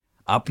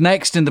Up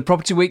next in the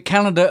Property Week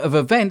calendar of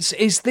events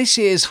is this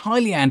year's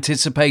highly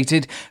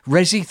anticipated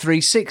Resi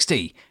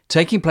 360,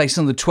 taking place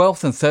on the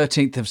 12th and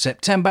 13th of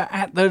September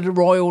at the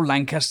Royal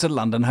Lancaster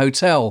London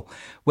Hotel,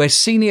 where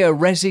senior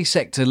Resi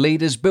sector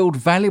leaders build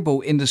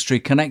valuable industry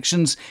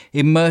connections,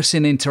 immerse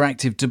in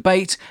interactive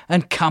debate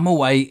and come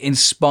away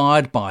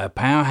inspired by a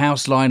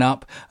powerhouse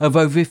lineup of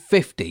over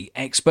 50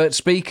 expert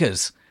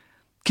speakers.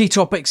 Key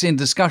topics in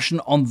discussion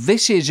on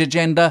this year's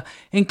agenda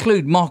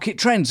include market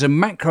trends and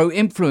macro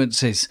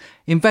influences,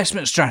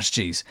 investment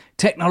strategies,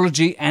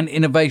 technology and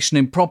innovation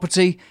in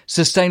property,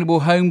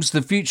 sustainable homes,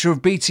 the future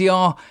of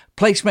BTR,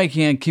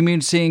 placemaking and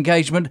community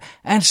engagement,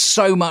 and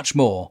so much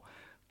more.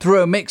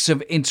 Through a mix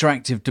of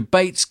interactive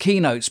debates,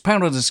 keynotes,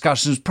 panel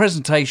discussions,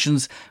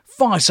 presentations,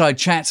 fireside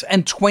chats,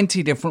 and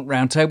 20 different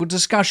roundtable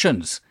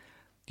discussions.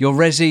 Your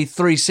Resi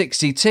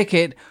 360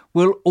 ticket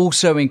will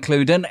also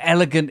include an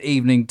elegant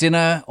evening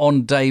dinner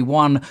on day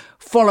one,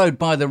 followed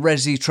by the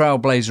Resi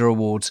Trailblazer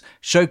Awards,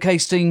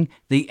 showcasing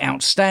the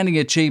outstanding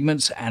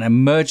achievements and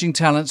emerging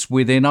talents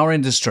within our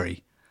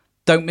industry.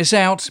 Don't miss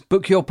out,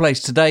 book your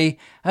place today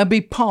and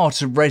be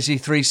part of Resi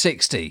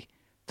 360,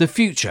 the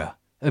future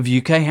of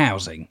UK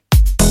housing.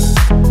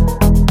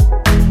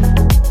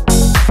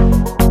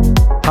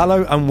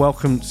 Hello and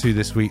welcome to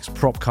this week's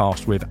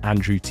Propcast with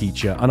Andrew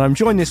Teacher, and I'm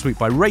joined this week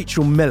by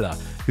Rachel Miller,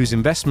 who's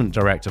Investment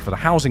Director for the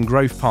Housing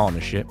Growth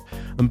Partnership,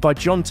 and by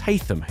John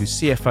Tatham, who's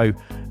CFO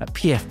at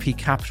PfP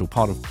Capital,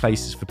 part of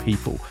Places for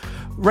People.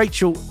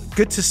 Rachel,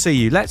 good to see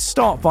you. Let's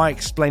start by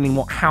explaining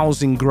what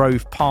Housing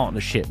Growth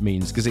Partnership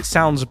means, because it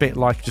sounds a bit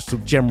like just a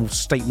general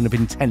statement of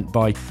intent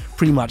by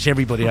pretty much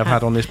everybody I've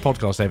had on this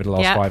podcast over the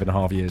last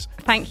 5.5 years.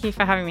 Thank you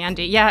for having me,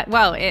 Andy. Yeah,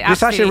 well,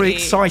 it's actually a really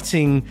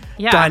exciting,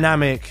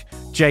 dynamic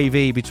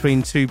JV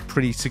between two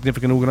pretty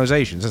significant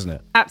organisations, isn't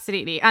it?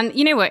 Absolutely. And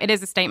you know what? It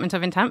is a statement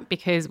of intent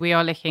because we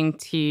are looking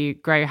to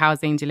grow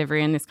housing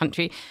delivery in this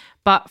country.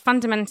 But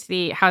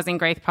fundamentally, Housing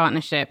Growth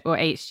Partnership, or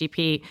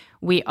HGP,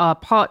 we are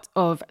part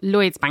of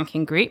Lloyds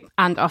Banking Group,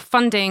 and our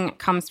funding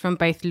comes from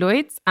both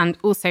Lloyds and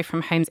also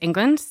from Homes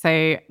England.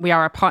 So we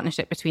are a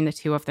partnership between the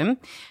two of them.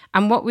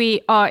 And what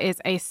we are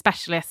is a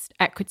specialist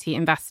equity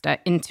investor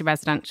into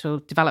residential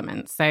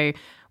development. So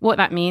what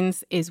that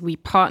means is we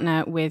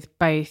partner with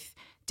both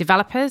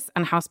developers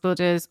and house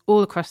builders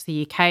all across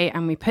the UK,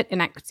 and we put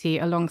in equity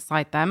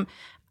alongside them.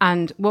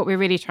 And what we're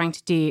really trying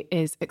to do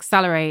is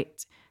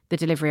accelerate the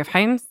delivery of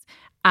homes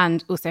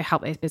and also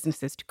help those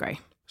businesses to grow.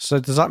 So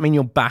does that mean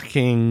you're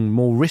backing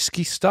more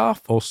risky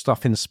stuff or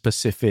stuff in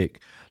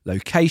specific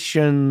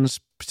locations,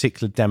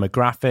 particular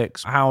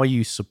demographics? How are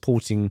you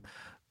supporting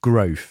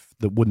growth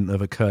that wouldn't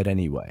have occurred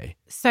anyway?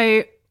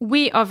 So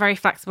we are very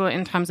flexible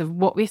in terms of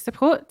what we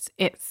support.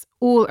 It's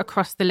all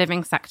across the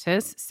living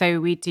sectors. So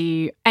we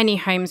do any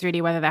homes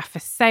really, whether they're for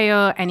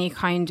sale, any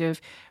kind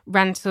of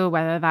rental,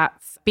 whether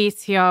that's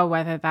BTR,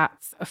 whether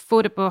that's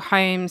affordable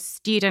homes,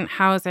 student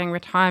housing,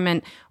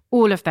 retirement,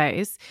 all of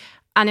those.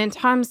 And in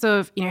terms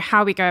of,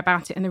 how we go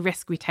about it and the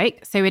risk we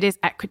take, so it is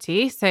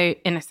equity. So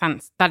in a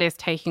sense, that is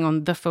taking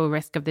on the full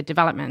risk of the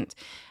development.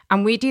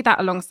 And we do that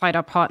alongside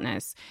our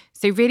partners.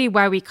 So really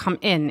where we come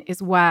in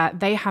is where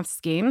they have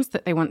schemes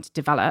that they want to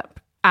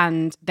develop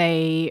and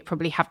they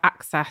probably have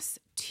access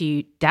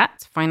to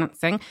debt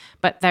financing,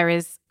 but there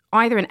is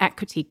either an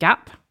equity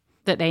gap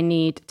that they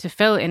need to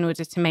fill in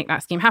order to make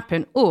that scheme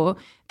happen, or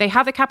they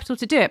have the capital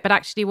to do it, but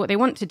actually what they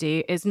want to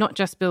do is not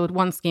just build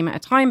one scheme at a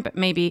time, but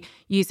maybe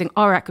using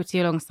our equity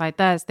alongside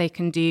theirs, they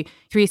can do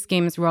 3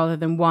 schemes rather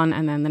than one,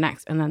 and then the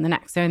next, and then the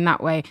next. So in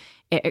that way,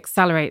 it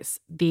accelerates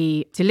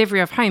the delivery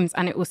of homes,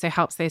 and it also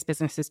helps those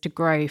businesses to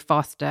grow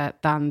faster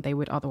than they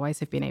would otherwise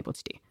have been able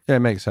to do. Yeah, it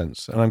makes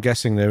sense. And I'm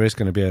guessing there is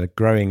going to be a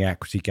growing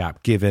equity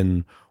gap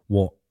given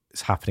what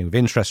is happening with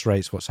interest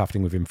rates, what's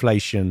happening with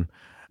inflation,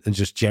 and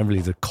just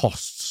generally the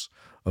costs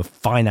of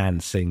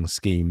financing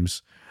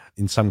schemes,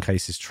 in some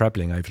cases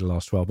trebling over the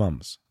last 12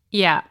 months.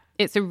 Yeah,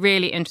 it's a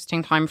really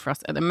interesting time for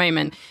us at the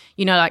moment.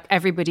 Like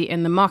everybody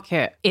in the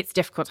market, it's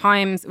difficult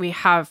times. We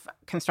have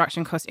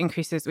construction cost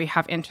increases, we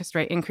have interest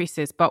rate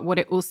increases. But what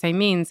it also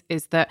means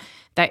is that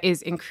there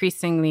is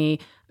increasingly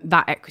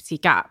that equity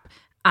gap.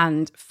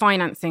 And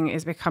financing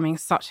is becoming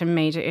such a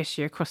major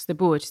issue across the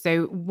board.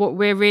 So what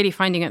we're really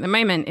finding at the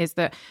moment is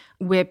that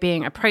we're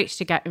being approached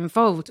to get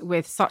involved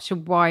with such a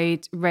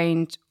wide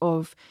range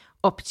of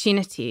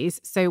opportunities.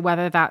 So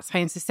whether that's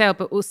homes for sale,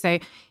 but also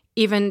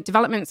even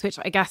developments, which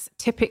I guess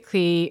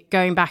typically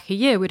going back a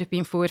year would have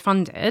been forward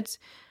funded,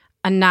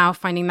 and now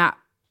finding that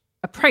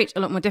approach a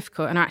lot more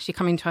difficult and are actually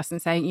coming to us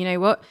and saying, you know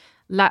what,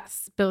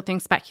 let's build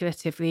things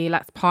speculatively,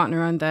 let's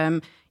partner on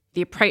them.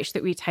 The approach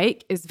that we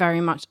take is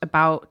very much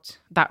about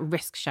that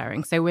risk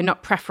sharing. So we're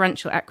not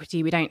preferential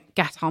equity. We don't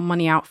get our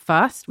money out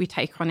first. We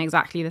take on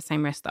exactly the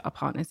same risk that our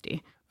partners do.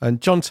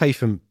 And John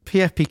Tatham,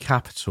 PfP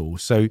Capital.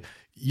 So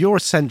you're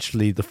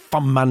essentially the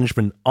fund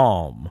management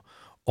arm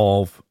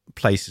of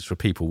Places for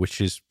People,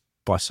 which is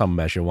by some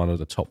measure one of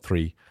the top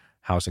 3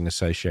 housing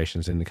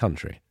associations in the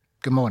country.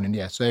 Good morning.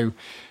 Yeah. So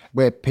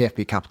we're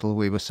PfP Capital.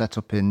 We were set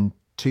up in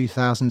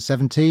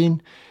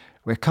 2017.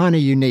 We're kind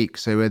of unique.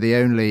 So we're the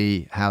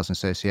only housing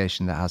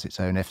association that has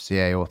its own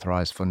FCA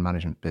authorised fund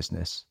management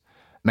business,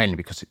 mainly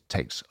because it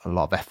takes a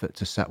lot of effort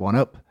to set one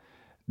up.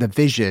 The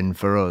vision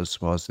for us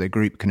was the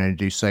group can only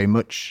do so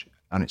much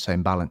on its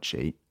own balance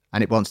sheet,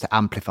 and it wants to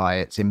amplify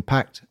its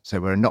impact. So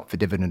we're a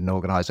not-for-dividend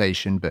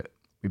organisation, but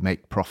we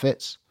make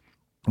profits.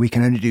 We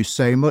can only do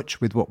so much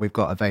with what we've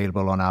got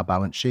available on our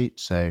balance sheet.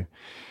 So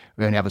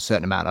we only have a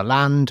certain amount of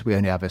land, we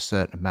only have a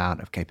certain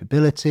amount of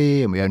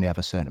capability, and we only have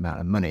a certain amount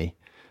of money.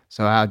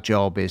 So our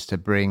job is to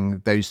bring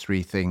those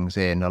three things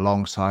in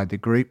alongside the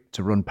group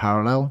to run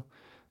parallel.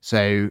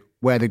 So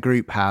where the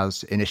group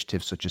has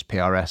initiatives such as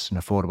PRS and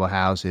affordable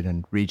housing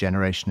and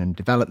regeneration and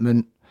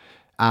development,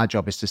 our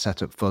job is to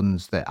set up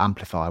funds that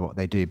amplify what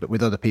they do, but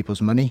with other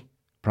people's money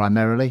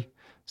primarily.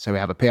 So we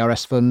have a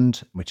PRS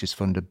fund, which is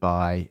funded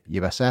by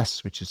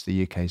USS, which is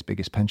the UK's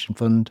biggest pension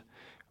fund.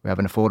 We have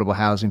an affordable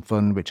housing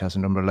fund, which has a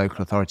number of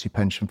local authority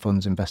pension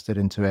funds invested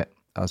into it,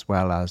 as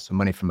well as some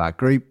money from our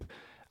group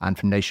and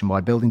from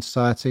Nationwide Building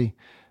Society.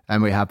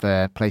 And we have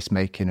a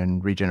placemaking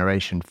and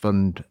regeneration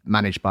fund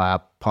managed by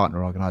our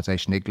partner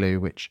organisation, Igloo,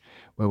 which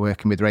we're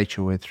working with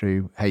Rachel with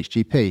through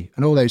HGP.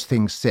 And all those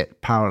things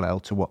sit parallel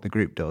to what the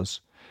group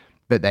does,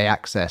 but they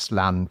access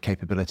land,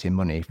 capability and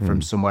money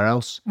from somewhere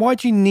else. Why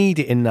do you need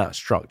it in that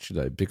structure,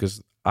 though?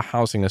 Because a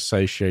housing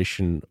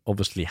association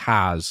obviously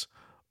has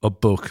a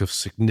book of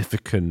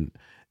significant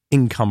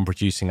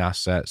income-producing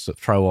assets that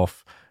throw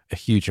off a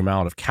huge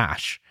amount of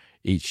cash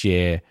each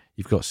year.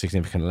 You've got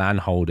significant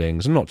land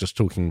holdings. I'm not just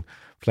talking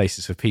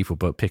places for people,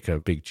 but pick a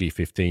big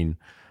G15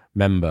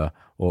 member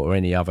or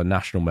any other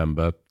national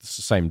member. It's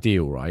the same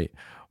deal, right?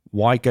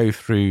 Why go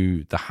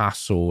through the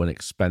hassle and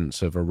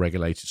expense of a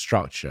regulated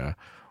structure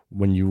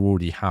when you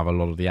already have a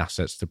lot of the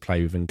assets to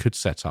play with and could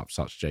set up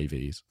such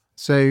JVs?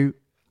 So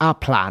our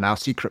plan, our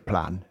secret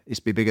plan, is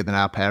to be bigger than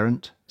our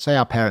parent. Say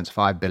our parent's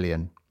 5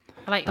 billion.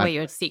 I like the way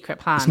your secret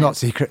plan It's not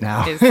secret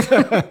now.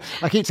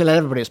 I keep telling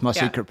everybody it's my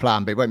secret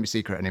plan, but it won't be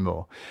secret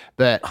anymore.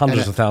 But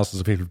hundreds of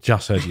thousands of people have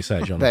just heard you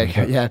say, John. There you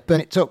go, yeah. But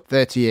it took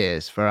 30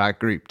 years for our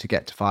group to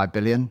get to 5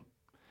 billion.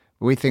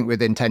 We think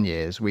within 10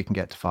 years we can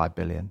get to 5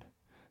 billion.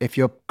 If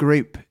your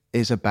group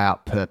is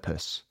about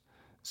purpose,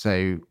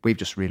 so we've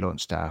just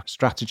relaunched our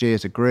strategy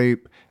as a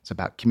group. It's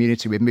about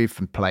community. We've moved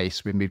from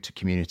place, we've moved to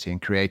community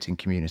and creating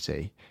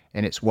community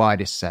in its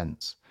widest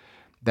sense.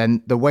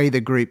 Then the way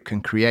the group can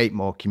create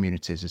more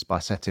communities is by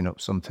setting up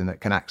something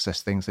that can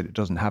access things that it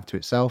doesn't have to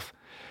itself.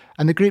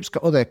 And the group's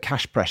got other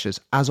cash pressures,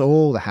 as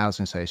all the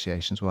housing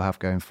associations will have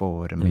going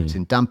forward. I mean, it's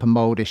in damp and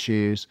mould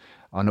issues,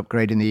 on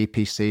upgrading the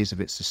EPCs of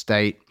its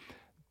estate.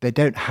 They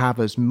don't have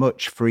as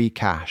much free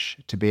cash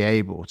to be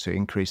able to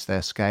increase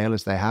their scale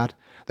as they had.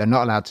 They're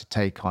not allowed to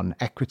take on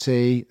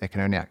equity. They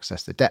can only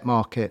access the debt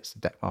markets.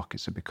 The debt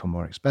markets have become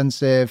more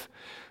expensive.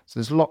 So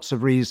there's lots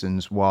of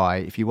reasons why,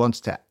 if you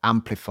wanted to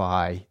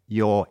amplify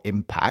your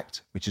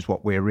impact, which is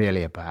what we're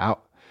really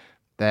about,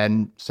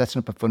 then setting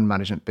up a fund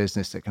management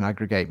business that can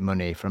aggregate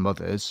money from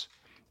others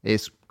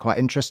is quite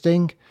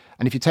interesting.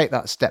 And if you take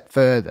that a step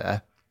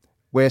further,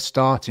 we're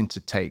starting to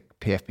take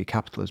PfP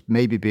Capital as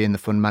maybe being the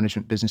fund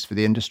management business for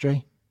the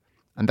industry.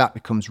 And that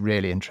becomes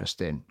really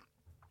interesting.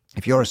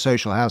 If you're a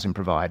social housing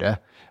provider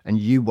and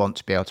you want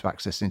to be able to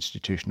access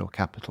institutional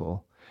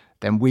capital,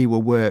 then we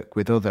will work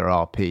with other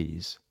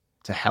RPs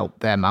to help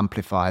them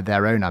amplify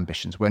their own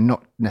ambitions. We're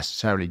not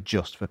necessarily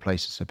just for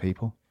places for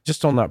people.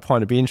 Just on that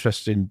point, I'd be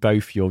interested in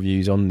both your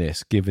views on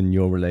this, given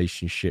your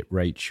relationship,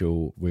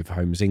 Rachel, with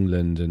Homes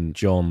England, and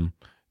John,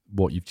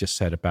 what you've just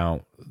said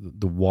about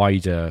the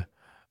wider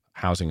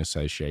housing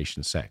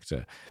association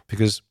sector,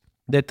 because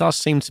there does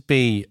seem to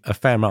be a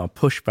fair amount of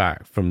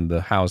pushback from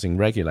the housing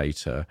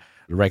regulator,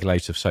 the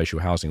regulator of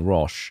social housing,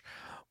 Roche,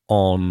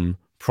 on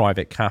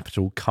private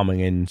capital coming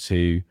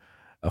into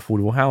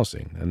affordable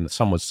housing. And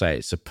some would say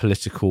it's a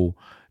political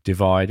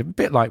divide, a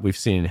bit like we've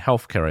seen in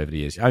healthcare over the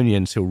years, only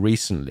until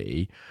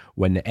recently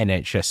when the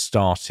NHS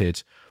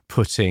started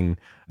putting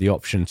the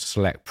option to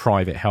select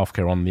private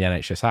healthcare on the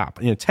NHS app.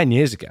 10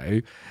 years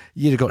ago,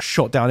 you'd have got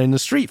shot down in the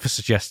street for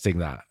suggesting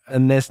that.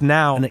 And there's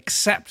now an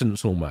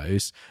acceptance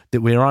almost that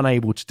we're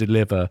unable to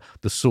deliver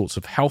the sorts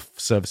of health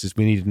services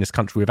we need in this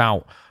country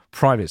without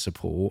private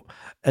support.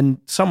 And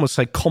some would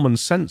say common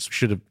sense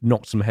should have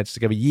knocked some heads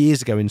together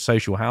years ago in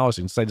social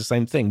housing to say the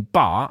same thing.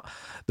 But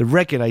the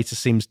regulator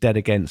seems dead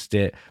against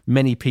it.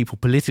 Many people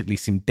politically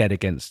seem dead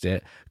against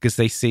it because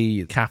they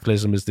see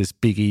capitalism as this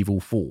big evil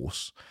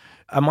force.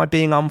 Am I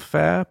being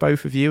unfair,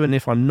 both of you? And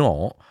if I'm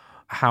not,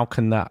 how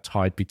can that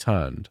tide be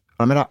turned?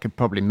 I mean, I could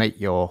probably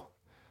make your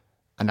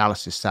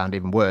analysis sound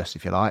even worse,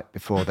 if you like,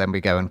 before then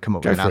we go and come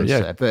up with an answer.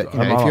 Yeah. But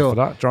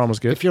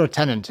if you're a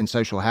tenant in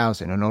social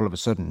housing and all of a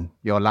sudden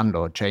your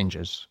landlord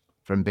changes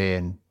from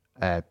being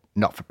a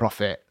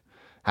not-for-profit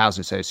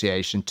housing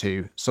association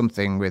to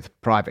something with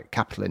private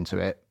capital into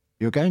it,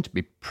 you're going to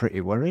be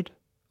pretty worried,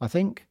 I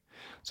think.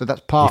 So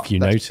that's part. If you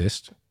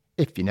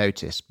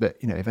noticed, but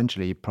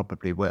eventually you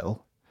probably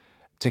will.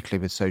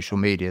 Particularly with social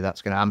media,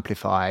 that's going to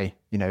amplify,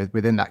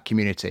 within that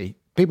community.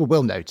 People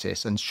will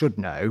notice and should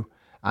know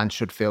and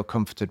should feel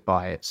comforted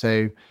by it.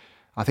 So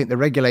I think the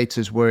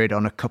regulator's worried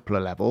on a couple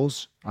of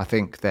levels. I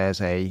think there's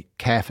a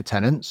care for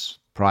tenants,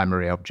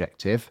 primary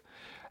objective.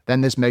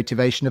 Then there's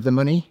motivation of the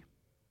money.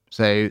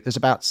 So there's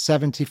about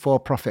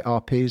 74 profit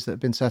RPs that have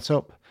been set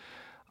up.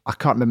 I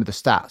can't remember the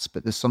stats,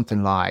 but there's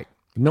something like...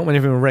 Not many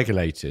of them are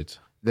regulated.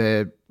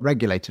 The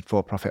regulated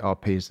for-profit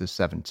RPs, there's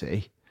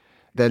 70.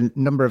 The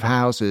number of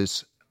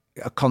houses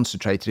are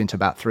concentrated into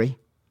about 3.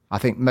 I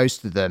think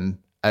most of them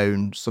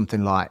own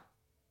something like,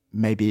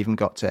 maybe even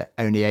got to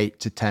only 8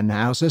 to 10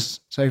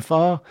 houses so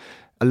far.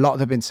 A lot of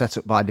them have been set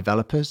up by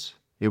developers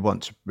who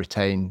want to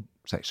retain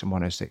Section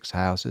 106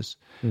 houses.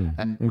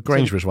 And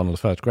Granger was one of the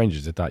first. Granger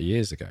did that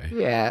years ago.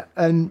 Yeah,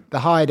 and the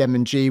Hyde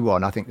M&G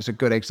one, I think, is a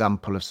good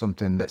example of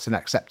something that's an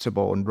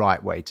acceptable and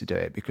right way to do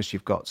it, because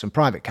you've got some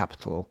private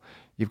capital,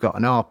 you've got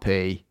an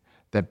RP,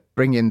 they're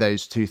bringing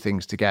those two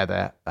things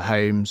together, the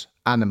homes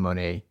and the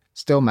money,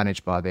 still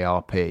managed by the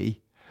RP,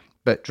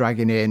 but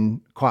dragging in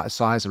quite a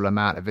sizable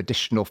amount of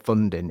additional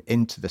funding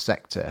into the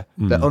sector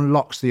that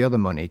unlocks the other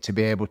money to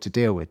be able to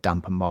deal with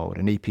damp and mould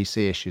and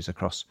EPC issues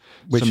across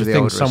Which some of the I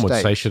think older some would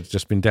estates. say should have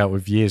just been dealt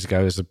with years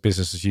ago as a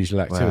business as usual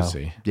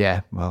activity.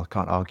 Well, I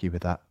can't argue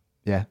with that.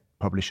 Yeah,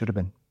 probably should have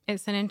been.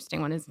 It's an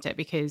interesting one, isn't it?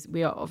 Because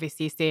we are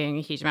obviously seeing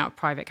a huge amount of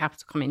private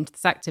capital come into the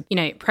sector.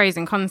 Pros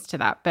and cons to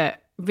that.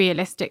 But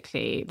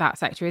realistically, that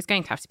sector is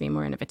going to have to be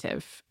more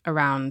innovative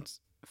around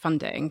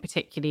funding,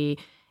 particularly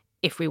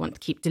if we want to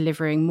keep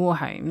delivering more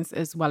homes,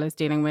 as well as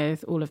dealing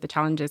with all of the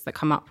challenges that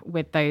come up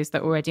with those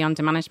that are already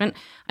under management.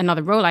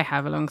 Another role I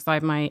have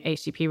alongside my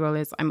HGP role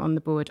is I'm on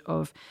the board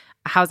of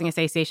a housing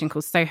association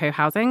called Soho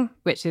Housing,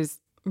 which is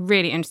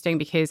really interesting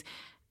because,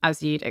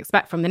 as you'd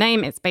expect from the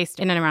name, it's based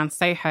in and around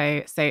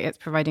Soho. So it's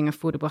providing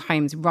affordable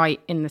homes right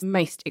in the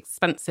most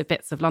expensive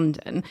bits of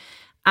London.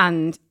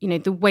 And,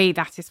 the way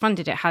that is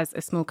funded, it has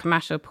a small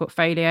commercial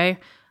portfolio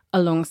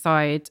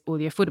alongside all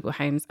the affordable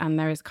homes, and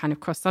there is kind of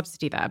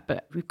cross-subsidy there,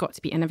 but we've got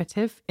to be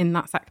innovative in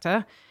that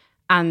sector.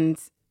 And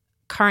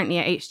currently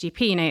at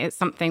HGP, it's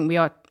something we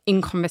are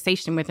in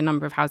conversation with a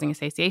number of housing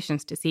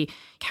associations to see,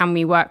 can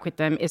we work with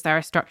them? Is there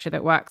a structure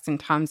that works in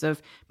terms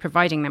of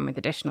providing them with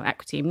additional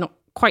equity? I'm not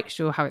quite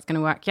sure how it's going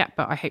to work yet,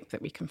 but I hope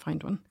that we can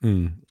find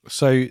one.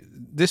 So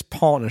this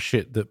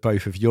partnership that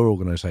both of your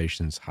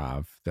organisations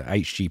have, the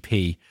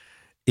HGP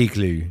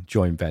Igloo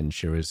joint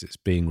venture, as it's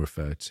being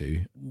referred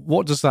to,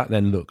 what does that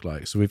then look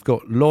like? So we've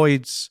got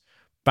Lloyds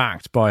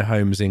backed by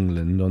Homes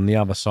England. On the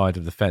other side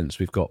of the fence,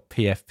 we've got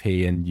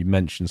PfP, and you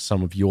mentioned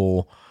some of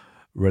your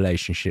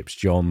relationships,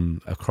 John,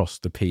 across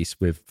the piece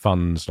with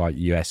funds like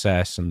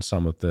USS and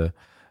some of the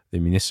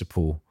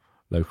municipal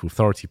local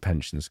authority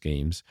pension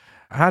schemes.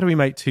 How do we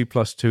make 2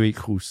 +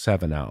 2 =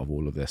 7 out of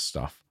all of this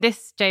stuff?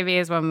 This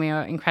JV is one we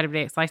are incredibly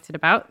excited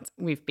about.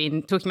 We've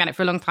been talking about it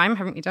for a long time,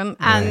 haven't we, John?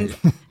 And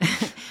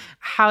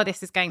how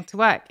this is going to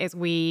work is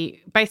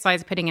both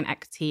sides are putting in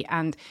equity,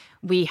 and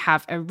we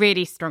have a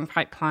really strong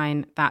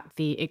pipeline that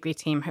the Igloo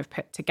team have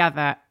put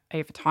together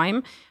over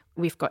time.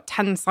 We've got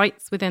 10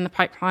 sites within the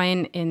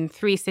pipeline in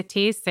 3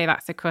 cities. So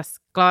that's across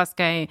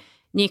Glasgow,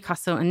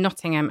 Newcastle and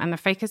Nottingham. And the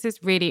focus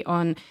is really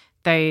on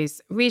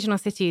those regional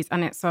cities,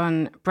 and it's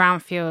on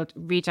brownfield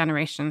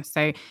regeneration.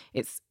 So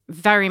it's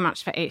very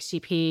much for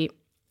HGP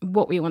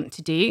what we want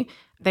to do.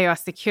 They are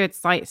secured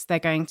sites. They're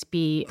going to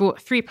be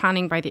brought through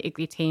planning by the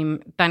Igloo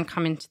team, then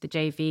come into the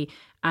JV,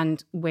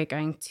 and we're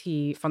going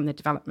to fund the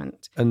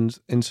development. And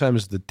in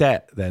terms of the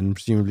debt, then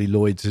presumably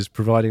Lloyds is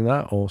providing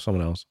that, or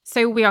someone else?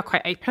 So we are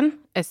quite open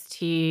as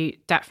to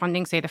debt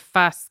funding. So the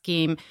first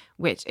scheme,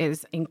 which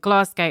is in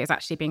Glasgow, is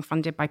actually being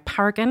funded by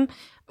Paragon.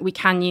 We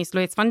can use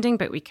Lloyds funding,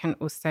 but we can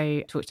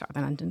also talk to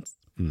other lenders.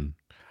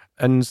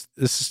 And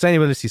the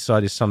sustainability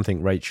side is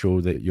something,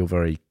 Rachel, that you're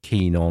very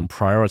keen on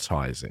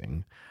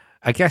prioritising.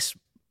 I guess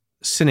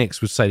cynics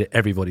would say that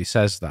everybody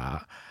says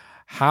that.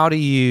 How do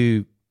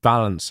you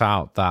balance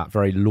out that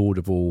very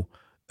laudable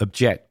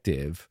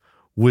objective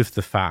with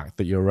the fact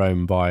that you're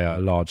owned by a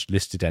large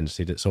listed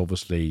entity that's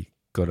obviously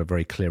got a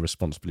very clear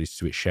responsibility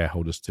to its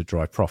shareholders to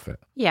drive profit?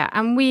 Yeah,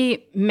 and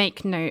we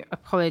make no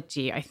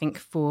apology, I think,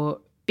 for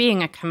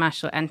being a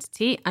commercial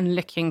entity and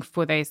looking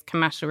for those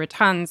commercial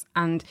returns.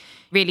 And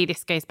really,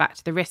 this goes back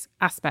to the risk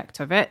aspect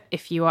of it.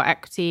 If you are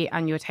equity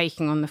and you're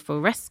taking on the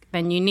full risk,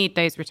 then you need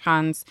those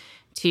returns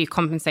to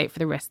compensate for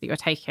the risk that you're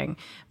taking.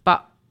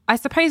 But I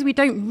suppose we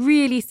don't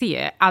really see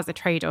it as a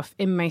trade-off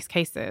in most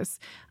cases,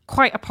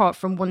 quite apart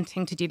from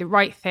wanting to do the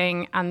right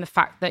thing and the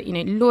fact that,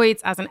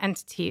 Lloyds as an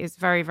entity is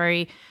very,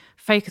 very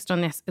focused on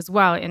this as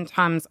well in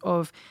terms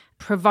of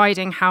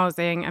providing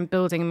housing and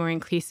building a more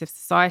inclusive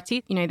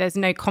society. There's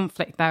no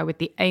conflict there with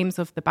the aims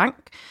of the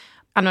bank.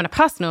 And on a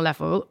personal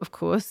level, of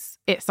course,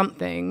 it's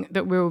something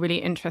that we're all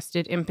really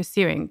interested in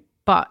pursuing.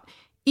 But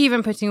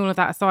even putting all of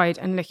that aside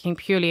and looking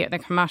purely at the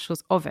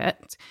commercials of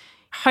it,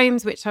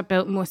 homes which are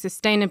built more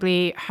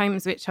sustainably,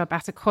 homes which are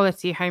better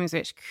quality, homes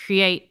which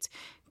create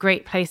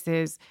great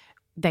places,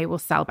 they will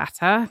sell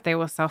better, they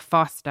will sell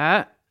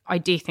faster. I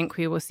do think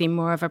we will see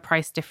more of a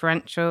price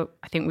differential.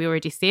 I think we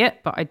already see it,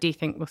 but I do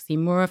think we'll see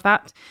more of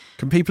that.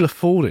 Can people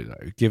afford it,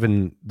 though,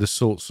 given the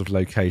sorts of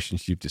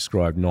locations you've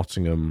described,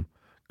 Nottingham,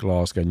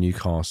 Glasgow,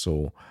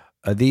 Newcastle,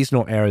 are these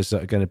not areas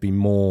that are going to be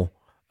more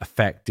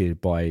affected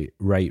by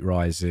rate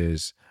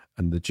rises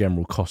and the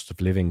general cost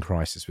of living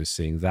crisis we're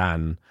seeing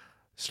than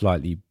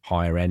slightly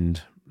higher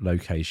end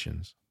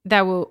locations?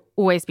 There will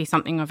always be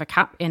something of a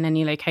cap in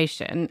any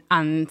location.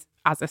 And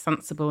as a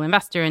sensible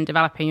investor and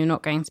developer, you're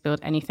not going to build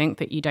anything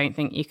that you don't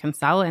think you can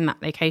sell in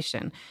that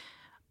location.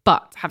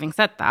 But having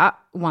said that,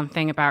 one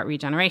thing about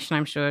regeneration,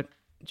 I'm sure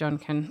John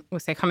can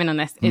also come in on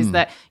this, is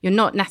that you're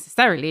not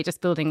necessarily just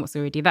building what's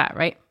already there,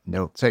 right?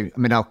 No. So,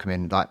 I'll come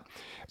in.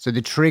 So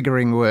the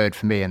triggering word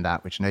for me in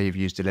that, which I know you've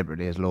used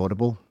deliberately, is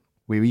laudable.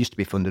 We used to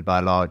be funded by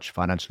a large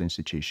financial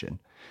institution.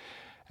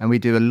 And we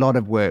do a lot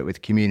of work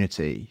with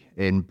community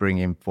in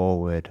bringing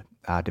forward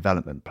our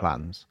development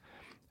plans.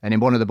 And in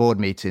one of the board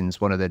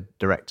meetings, one of the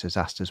directors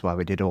asked us why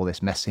we did all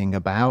this messing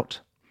about.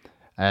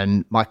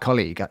 And my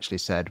colleague actually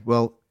said,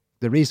 well,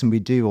 the reason we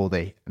do all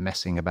the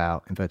messing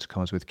about, inverted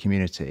commas, with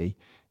community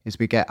is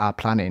we get our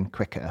planning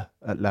quicker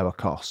at lower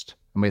cost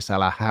and we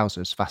sell our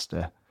houses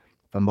faster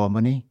for more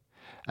money.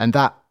 And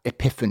that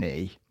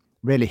epiphany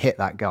really hit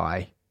that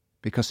guy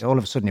because all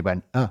of a sudden he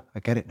went, oh, I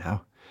get it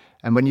now.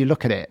 And when you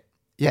look at it,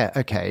 yeah,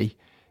 okay,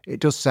 it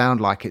does sound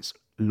like it's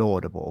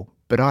laudable,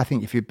 but I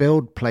think if you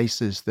build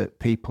places that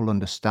people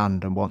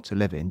understand and want to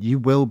live in, you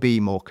will be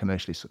more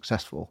commercially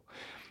successful.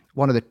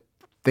 One of the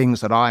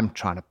things that I'm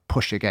trying to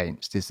push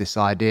against is this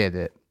idea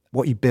that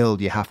what you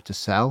build, you have to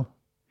sell.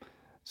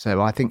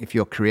 So I think if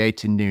you're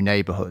creating new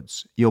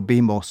neighbourhoods, you'll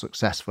be more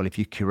successful if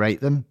you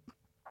curate them.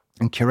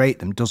 And curate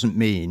them doesn't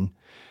mean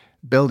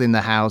building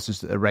the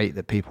houses at the rate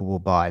that people will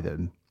buy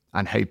them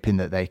and hoping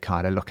that they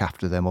kind of look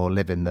after them or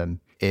live in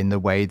them in the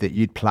way that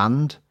you'd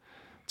planned.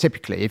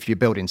 Typically, if you're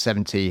building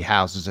 70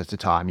 houses at a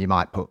time, you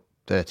might put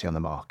 30 on the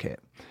market.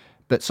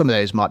 But some of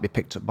those might be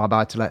picked up by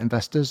buy-to-let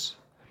investors.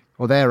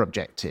 Well, their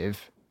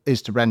objective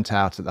is to rent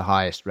out at the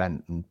highest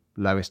rent and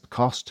lowest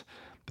cost.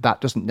 But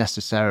that doesn't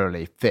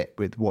necessarily fit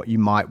with what you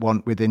might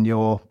want within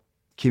your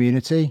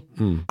community.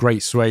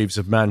 Great swathes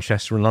of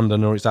Manchester and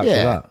London or exactly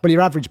that. But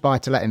your average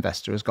buy-to-let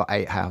investor has got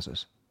 8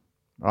 houses,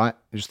 right?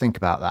 Just think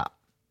about that.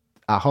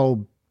 Our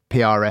whole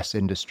PRS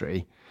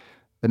industry,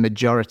 the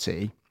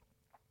majority,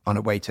 on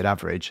a weighted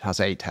average, has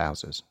 8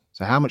 houses.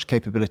 So how much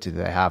capability do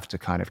they have to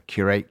kind of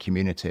curate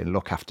community and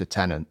look after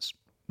tenants?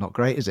 Not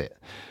great, is it?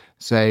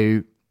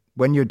 So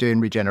when you're doing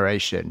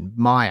regeneration,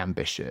 my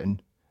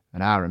ambition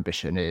and our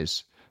ambition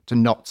is to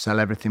not sell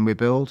everything we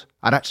build.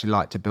 I'd actually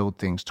like to build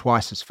things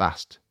twice as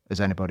fast as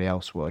anybody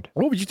else would.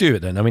 What would you do it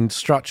then? I mean,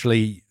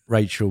 structurally,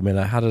 Rachel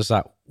Miller, how does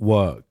that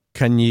work?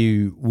 Can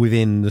you,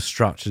 within the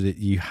structure that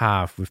you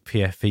have with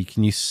PFP,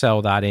 can you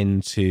sell that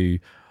into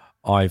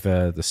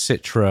either the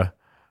Citra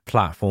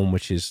platform,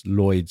 which is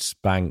Lloyds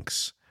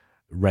Bank's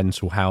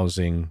rental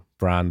housing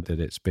brand that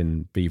it's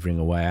been beavering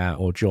away at,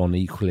 or John,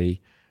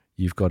 equally,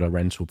 you've got a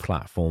rental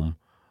platform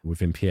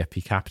within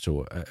PfP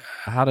Capital.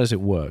 How does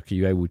it work? Are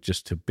you able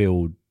just to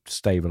build,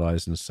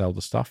 stabilise and sell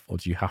the stuff, or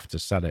do you have to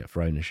sell it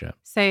for ownership?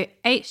 So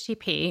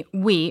HGP,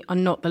 we are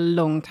not the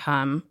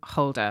long-term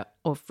holder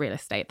of real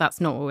estate. That's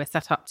not what we're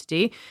set up to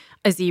do.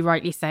 As you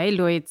rightly say,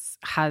 Lloyds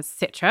has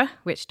Citra,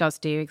 which does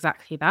do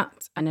exactly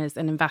that, and is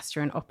an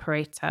investor and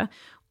operator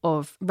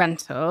of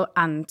rental,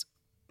 and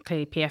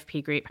clearly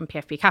PFP Group and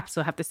PfP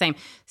Capital have the same.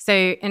 So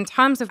in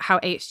terms of how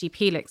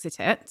HGP looks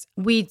at it,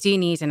 we do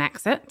need an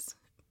exit,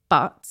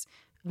 but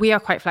we are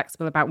quite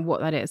flexible about what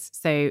that is.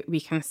 So we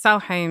can sell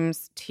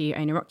homes to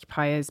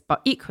owner-occupiers,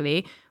 but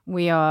equally,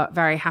 we are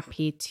very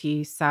happy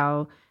to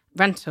sell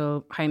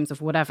rental homes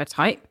of whatever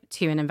type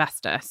to an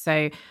investor. So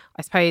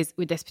I suppose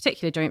with this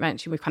particular joint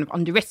venture, we've kind of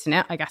underwritten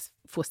it, I guess,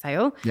 for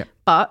sale,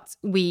 but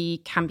we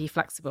can be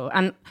flexible.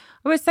 And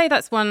I would say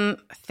that's one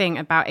thing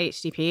about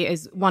HGP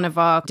is one of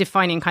our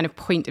defining kind of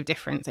point of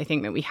difference, I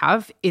think, that we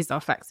have is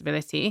our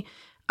flexibility.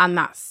 And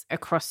that's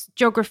across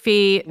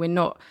geography. We're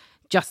not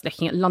just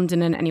looking at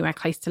London and anywhere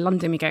close to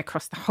London. We go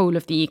across the whole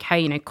of the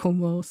UK,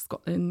 Cornwall,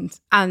 Scotland.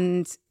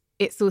 And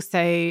it's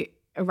also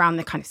around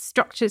the kind of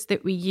structures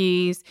that we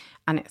use,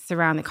 and it's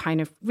around the kind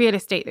of real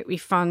estate that we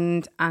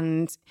fund.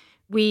 And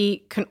we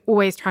can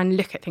always try and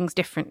look at things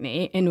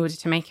differently in order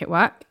to make it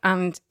work.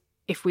 And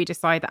if we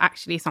decide that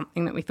actually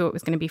something that we thought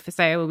was going to be for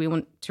sale, we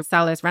want to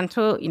sell as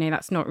rental,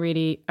 that's not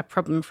really a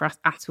problem for us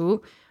at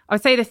all. I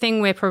would say the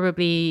thing we're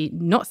probably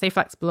not so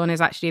flexible on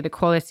is actually the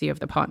quality of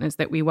the partners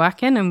that we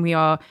work in. And we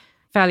are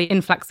fairly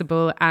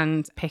inflexible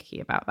and picky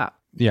about that.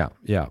 Yeah.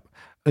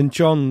 And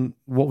John,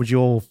 what would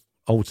your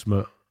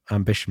ultimate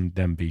ambition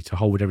then be, to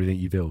hold everything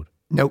you build?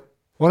 Nope.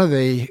 One of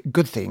the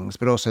good things,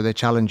 but also the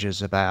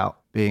challenges about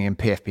being in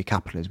PfP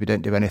Capital is we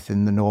don't do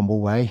anything the normal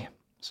way.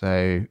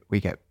 So we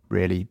get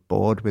really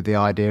bored with the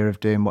idea of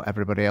doing what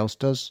everybody else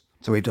does.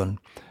 So we've done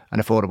an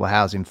affordable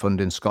housing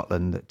fund in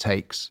Scotland that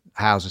takes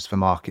houses for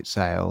market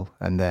sale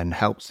and then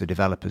helps the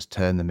developers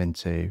turn them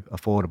into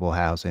affordable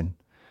housing.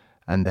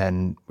 And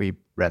then we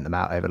rent them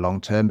out over long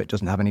term, but it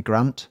doesn't have any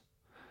grant.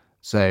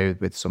 So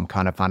with some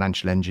kind of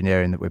financial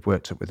engineering that we've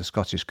worked up with the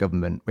Scottish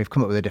government, we've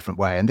come up with a different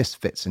way. And this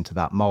fits into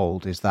that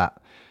mould, is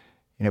that,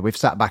 We've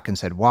sat back and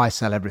said, why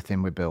sell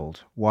everything we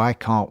build? Why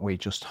can't we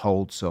just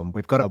hold some?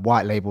 We've got a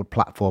white labelled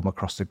platform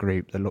across the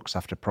group that looks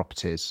after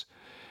properties.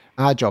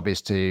 Our job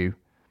is to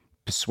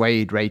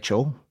persuade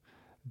Rachel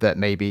that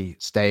maybe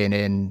staying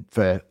in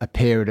for a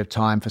period of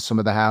time for some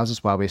of the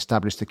houses while we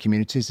establish the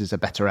communities is a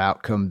better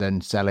outcome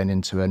than selling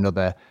into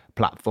another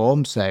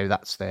platform. So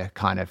that's the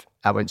kind of,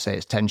 I won't say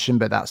it's tension,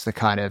 but that's the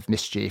kind of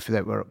mischief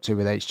that we're up to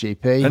with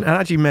HGP. And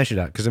how do you measure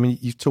that? Because,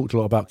 you've talked a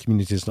lot about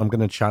communities, and I'm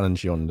going to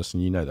challenge you on this,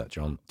 and you know that,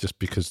 John, just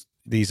because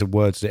these are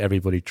words that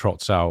everybody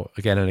trots out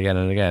again and again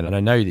and again. And I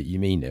know that you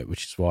mean it,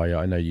 which is why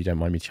I know you don't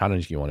mind me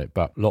challenging you on it.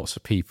 But lots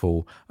of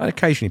people, and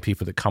occasionally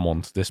people that come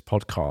onto this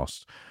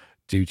podcast,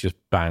 do just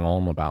bang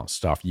on about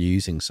stuff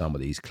using some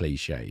of these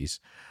cliches.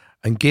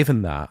 And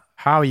given that,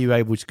 how are you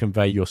able to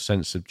convey your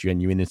sense of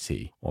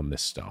genuinity on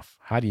this stuff?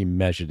 How do you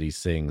measure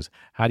these things?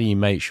 How do you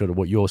make sure that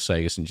what you're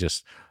saying isn't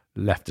just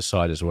left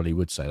aside as well? He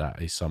would say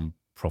that is some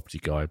property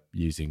guy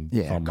using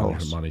farm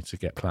management money to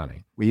get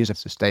planning. We use a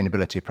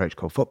sustainability approach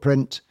called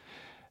Footprint.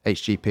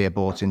 HGP are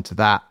bought into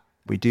that.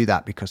 We do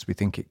that because we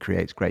think it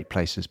creates great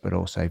places, but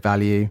also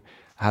value. It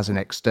has an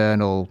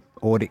external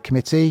audit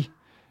committee.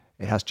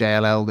 It has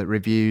JLL that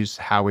reviews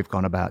how we've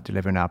gone about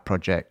delivering our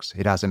projects.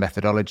 It has a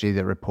methodology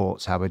that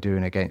reports how we're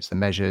doing against the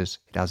measures.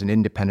 It has an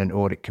independent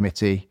audit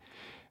committee,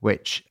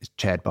 which is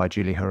chaired by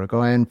Julie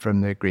Huragoyen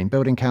from the Green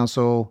Building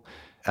Council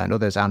and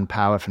others, Anne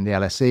Power from the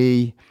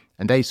LSE.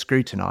 And they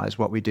scrutinise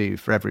what we do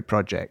for every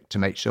project to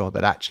make sure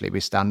that actually we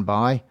stand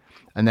by.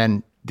 And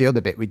then the other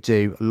bit we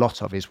do a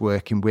lot of is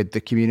working with the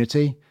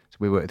community. So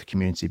we work with the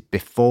community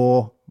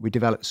before we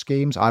develop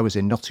schemes. I was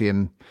in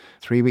Nottingham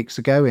 3 weeks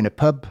ago in a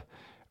pub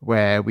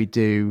where we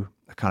do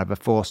a kind of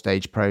a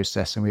 4-stage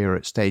process, and we were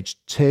at stage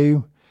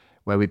 2,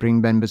 where we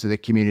bring members of the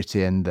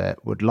community in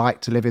that would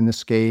like to live in the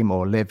scheme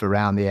or live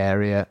around the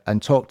area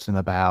and talk to them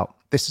about,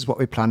 this is what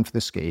we planned for the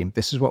scheme,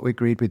 this is what we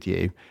agreed with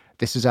you,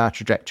 this is our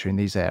trajectory in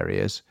these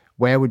areas.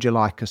 Where would you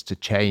like us to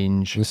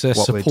change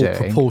what we're doing?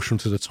 Proportional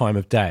to the time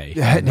of day?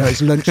 No,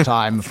 it's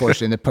lunchtime.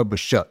 Unfortunately, the pub was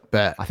shut,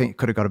 but I think it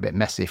could have got a bit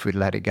messy if we'd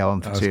let it go on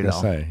for too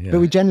long.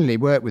 But we generally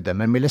work with them,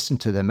 and we listen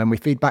to them, and we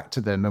feed back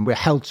to them, and we're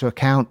held to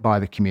account by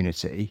the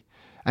community.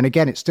 And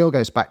again, it still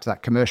goes back to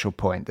that commercial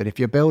point that if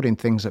you're building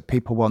things that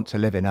people want to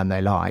live in and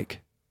they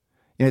like,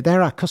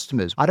 they're our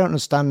customers. I don't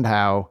understand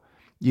how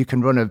you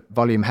can run a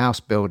volume house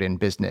building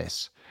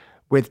business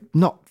with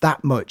not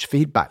that much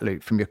feedback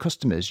loop from your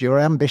customers. Your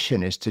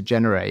ambition is to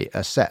generate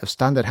a set of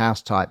standard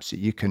house types that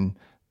you can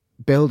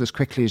build as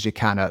quickly as you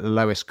can at the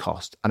lowest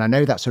cost. And I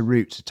know that's a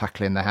route to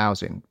tackling the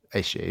housing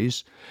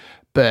issues,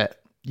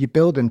 but you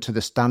build them to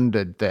the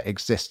standard that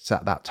exists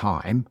at that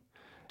time.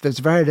 There's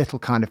very little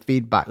kind of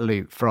feedback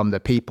loop from the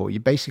people. You're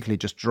basically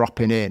just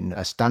dropping in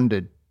a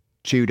standard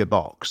Tudor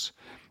box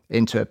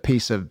into a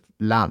piece of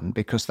land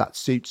because that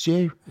suits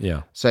you.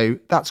 Yeah. So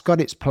that's got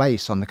its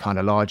place on the kind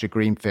of larger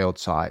greenfield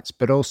sites.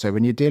 But also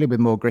when you're dealing with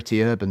more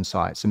gritty urban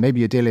sites, and maybe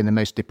you're dealing in the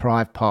most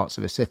deprived parts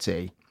of a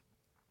city,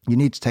 you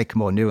need to take a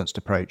more nuanced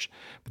approach.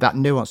 But that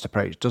nuanced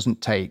approach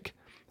doesn't take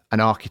an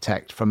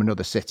architect from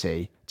another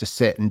city to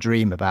sit and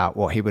dream about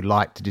what he would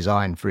like to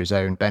design for his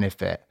own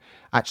benefit.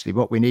 Actually,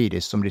 what we need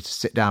is somebody to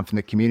sit down from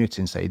the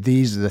community and say,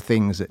 these are the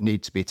things that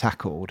need to be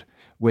tackled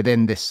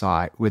within this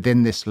site,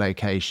 within this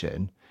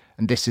location,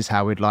 and this is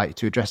how we'd like you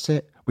to address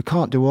it. We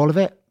can't do all of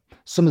it.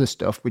 Some of the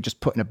stuff we just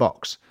put in a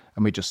box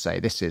and we just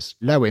say, this is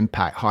low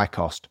impact, high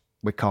cost.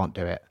 We can't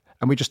do it.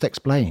 And we just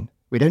explain.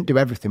 We don't do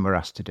everything we're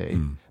asked to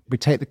do. We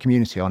take the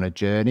community on a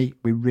journey.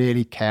 We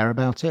really care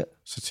about it.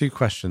 So 2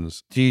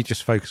 questions. Do you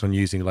just focus on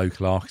using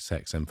local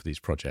architects then for these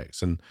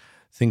projects? And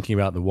thinking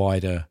about the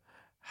wider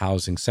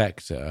housing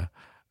sector,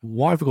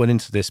 why have we gone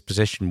into this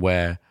position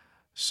where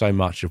so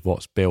much of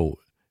what's built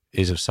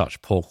is of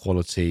such poor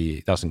quality,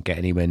 it doesn't get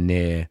anywhere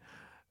near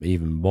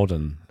even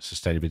modern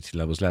sustainability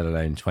levels, let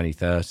alone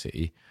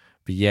 2030,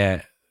 but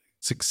yet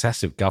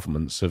successive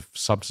governments have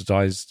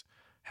subsidised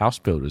house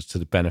builders to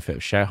the benefit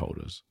of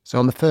shareholders? So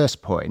on the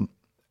first point,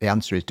 the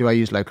answer is, do I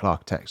use local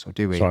architects or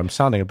do we? Sorry, I'm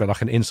sounding a bit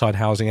like an inside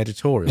housing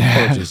editorial.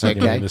 Apologies if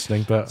you're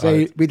listening. But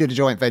so we did a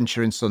joint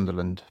venture in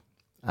Sunderland,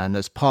 and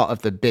as part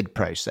of the bid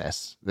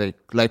process, the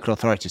local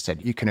authority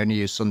said, you can only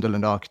use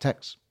Sunderland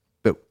architects.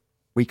 But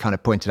we kind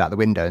of pointed out the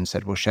window and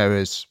said, well, show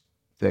us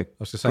the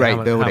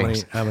great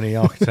buildings. How many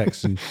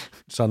architects in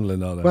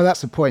Sunderland are there? Well,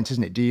 that's the point,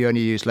 isn't it? Do you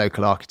only use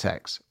local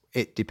architects?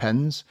 It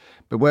depends.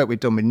 But work we've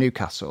done with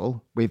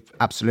Newcastle, we've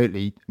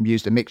absolutely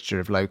used a mixture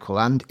of local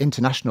and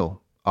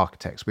international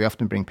architects. We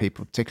often bring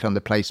people, particularly on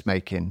the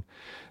placemaking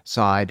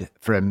side,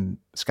 from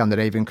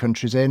Scandinavian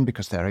countries in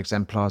because they're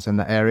exemplars in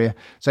that area.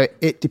 So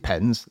it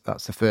depends.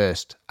 That's the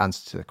first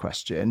answer to the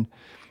question.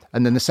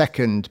 And then the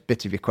second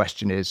bit of your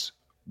question is,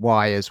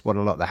 why is what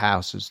a lot of the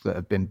houses that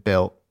have been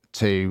built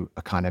to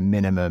a kind of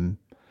minimum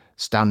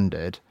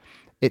standard?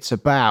 It's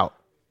about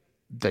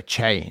the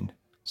chain.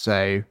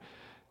 So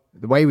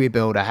the way we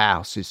build a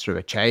house is through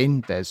a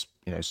chain. There's,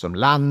 some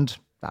land.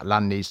 That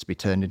land needs to be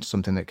turned into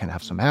something that can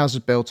have some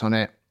houses built on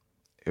it.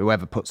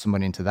 Whoever puts the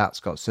money into that's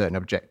got certain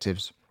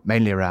objectives,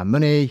 mainly around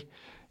money.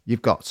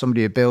 You've got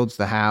somebody who builds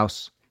the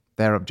house.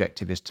 Their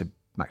objective is to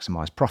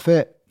maximise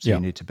profit. So you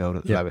need to build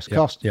at the lowest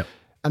cost.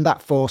 And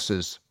that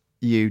forces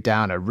you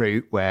down a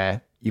route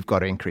where you've got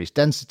to increase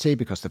density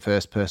because the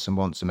first person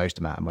wants the most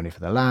amount of money for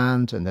the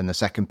land, and then the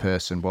second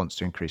person wants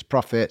to increase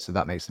profit, so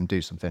that makes them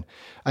do something.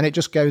 And it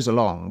just goes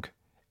along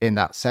in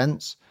that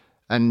sense.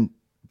 And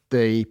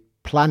the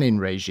planning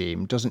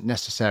regime doesn't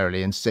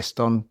necessarily insist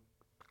on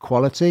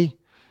quality.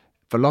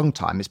 For a long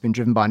time, it's been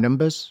driven by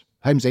numbers.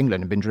 Homes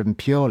England have been driven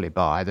purely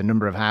by the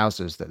number of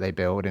houses that they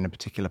build in a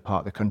particular part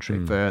of the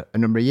country for a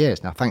number of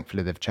years. Now,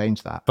 thankfully, they've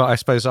changed that. But I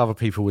suppose other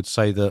people would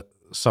say that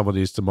some of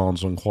these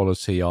demands on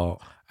quality are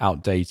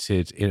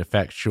outdated,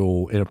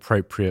 ineffectual,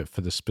 inappropriate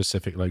for the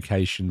specific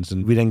locations.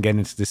 And we then get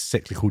into this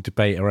cyclical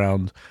debate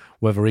around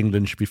whether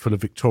England should be full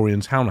of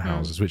Victorian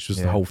townhouses, which was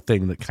the whole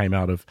thing that came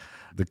out of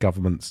the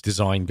government's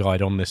design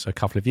guide on this a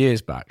couple of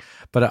years back.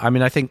 But I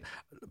mean, I think,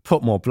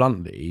 put more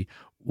bluntly,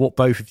 what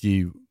both of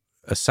you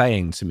are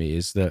saying to me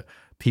is that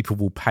people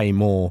will pay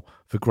more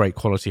for great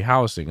quality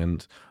housing.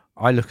 And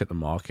I look at the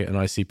market and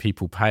I see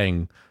people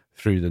paying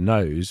through the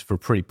nose for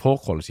pretty poor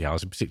quality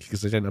housing, particularly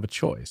because they don't have a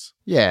choice.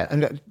 Yeah,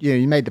 and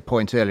you made the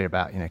point earlier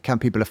about, can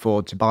people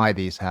afford to buy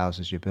these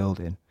houses you're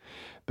building?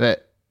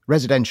 But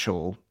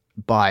residential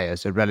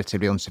buyers are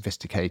relatively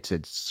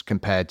unsophisticated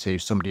compared to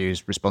somebody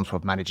who's responsible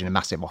for managing a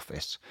massive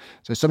office.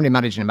 So somebody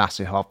managing a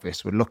massive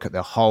office would look at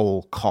the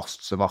whole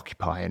costs of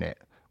occupying it.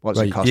 What's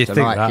it cost to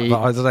light heat?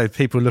 But I don't know,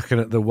 people looking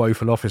at the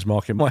woeful office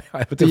market might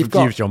have a different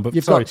view, John, but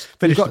you've sorry,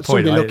 finish the point.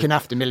 Somebody looking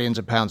after millions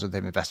of pounds of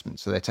their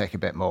investments, so they take a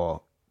bit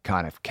more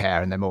kind of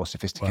care and they're more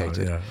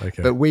sophisticated. Wow,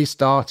 okay. But we're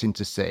starting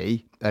to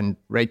see, and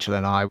Rachel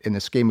and I, in the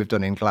scheme we've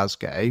done in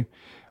Glasgow,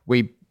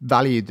 we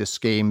valued the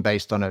scheme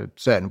based on a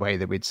certain way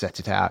that we'd set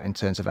it out in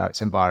terms of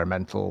its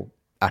environmental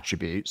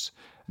attributes.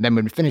 And then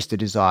when we finished the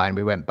design,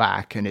 we went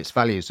back and its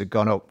values had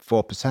gone up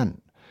 4%.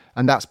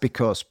 And that's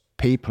because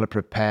people are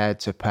prepared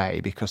to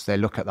pay because they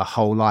look at the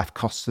whole life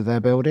costs of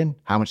their building,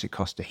 how much it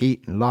costs to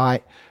heat and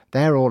light.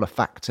 They're all a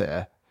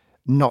factor,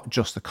 not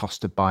just the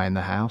cost of buying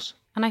the house.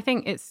 And I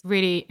think it's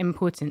really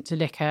important to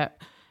look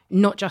at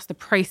not just the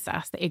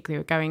process that Igloo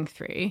are going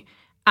through.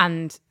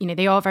 And,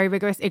 they are very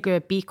rigorous. Igloo are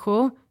B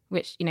Corp,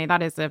 which,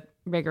 that is a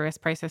rigorous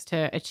process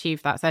to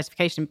achieve that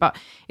certification. But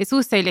it's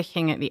also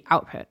looking at the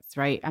outputs,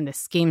 right? And the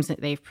schemes that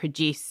they've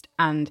produced.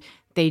 And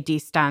they do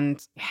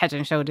stand head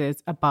and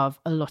shoulders above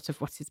a lot of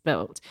what is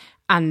built.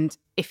 And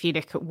if you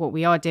look at what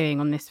we are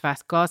doing on this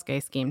first Glasgow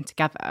scheme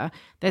together,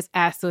 there's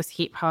air source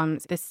heat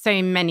pumps. There's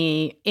so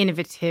many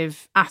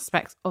innovative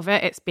aspects of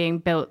it. It's being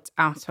built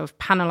out of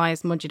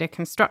panelised modular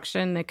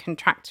construction. The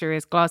contractor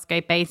is Glasgow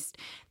based.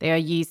 They are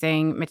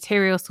using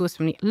material sourced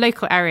from the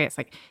local area. It's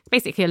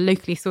basically a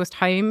locally sourced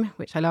home,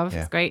 which I love.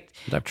 It's great.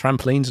 Do they have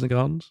trampolines in the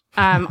gardens?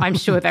 I'm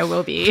sure there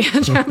will be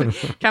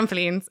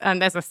trampolines.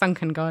 And there's a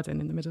sunken garden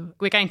in the middle.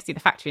 We're going to see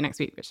the factory next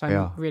week, which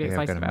I'm really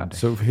excited about.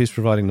 So who's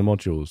providing the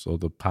modules or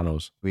the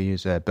panels? We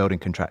use a building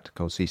contractor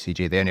called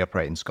CCG. They only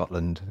operate in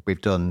Scotland. This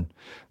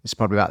is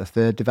probably about the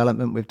third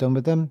development we've done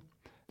with them.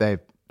 They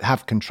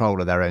have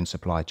control of their own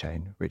supply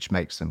chain, which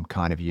makes them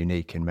kind of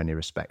unique in many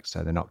respects.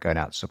 So they're not going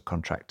out to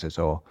subcontractors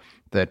or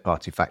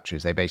third-party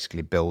factories. They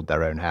basically build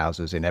their own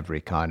houses in every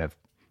kind of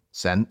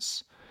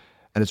sense.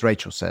 And as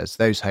Rachel says,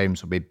 those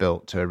homes will be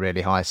built to a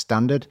really high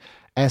standard.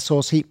 Air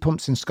source heat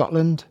pumps in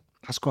Scotland,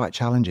 that's quite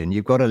challenging.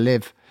 You've got to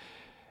live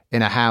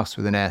in a house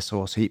with an air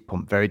source heat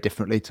pump very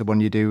differently to one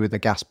you do with a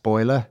gas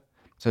boiler.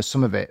 So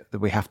some of it that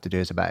we have to do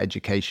is about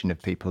education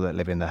of people that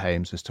live in the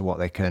homes as to what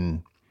they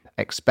can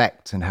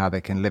expect and how they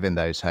can live in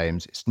those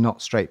homes. It's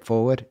not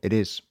straightforward. It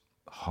is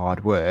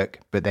hard work,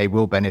 but they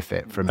will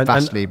benefit from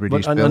vastly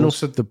reduced bills. And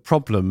also the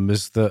problem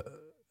is that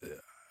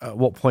at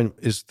what point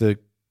is the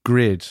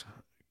grid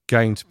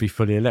going to be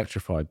fully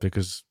electrified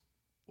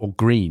or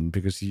green,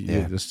 because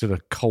there's still a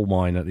coal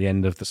mine at the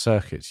end of the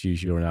circuit, to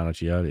use your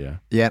analogy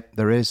earlier. Yeah,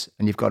 there is.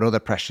 And you've got other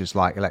pressures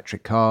like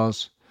electric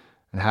cars.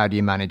 And how do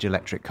you manage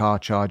electric car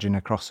charging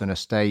across an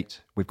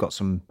estate? We've got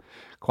some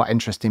quite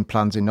interesting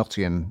plans in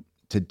Nottingham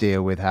to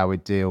deal with how we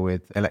deal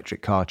with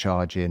electric car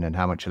charging and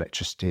how much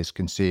electricity is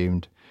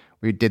consumed.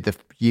 We did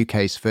the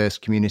UK's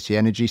first community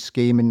energy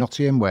scheme in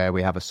Nottingham, where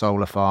we have a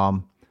solar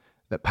farm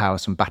that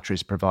powers some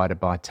batteries provided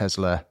by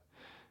Tesla.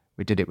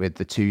 We did it with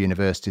the two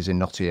universities in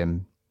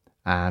Nottingham.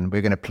 And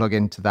we're going to plug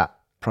into that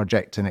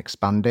project and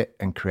expand it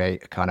and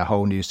create a kind of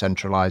whole new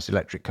centralised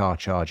electric car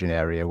charging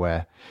area where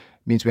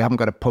it means we haven't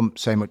got to pump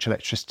so much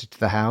electricity to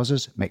the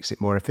houses. It makes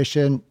it more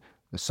efficient.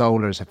 The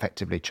solar is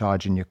effectively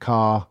charging your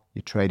car.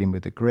 You're trading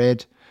with the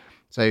grid.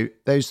 So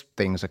those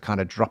things are kind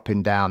of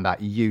dropping down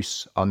that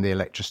use on the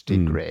electricity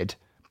grid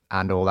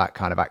and all that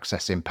kind of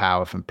accessing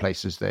power from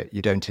places that you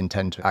don't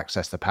intend to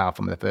access the power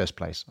from in the first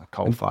place, like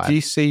coal-fired. Do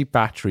you see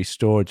battery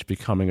storage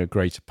becoming a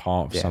greater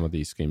part of some of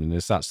these schemes? And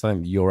is that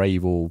something that you're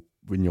able,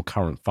 in your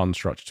current fund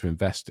structure, to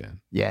invest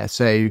in? Yeah,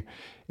 so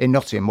in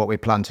Nottingham, what we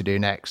plan to do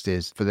next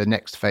is, for the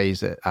next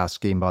phase at our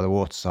scheme by the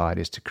waterside,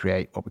 is to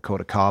create what we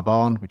call a car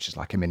barn, which is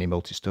like a mini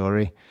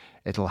multi-storey.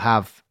 It'll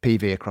have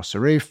PV across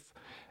the roof,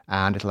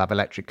 and it'll have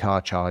electric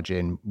car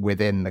charging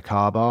within the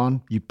car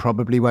barn. You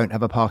probably won't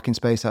have a parking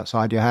space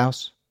outside your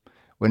house.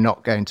 We're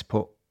not going to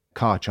put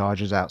car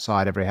chargers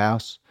outside every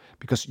house,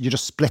 because you're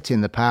just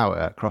splitting the power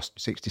across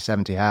 60,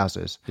 70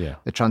 houses. Yeah.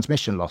 The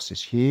transmission loss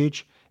is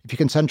huge. If you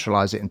can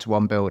centralise it into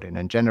one building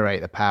and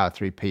generate the power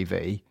through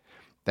PV,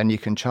 then you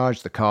can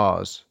charge the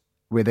cars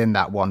within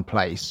that one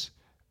place.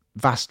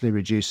 Vastly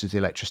reduces the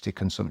electricity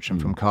consumption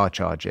from car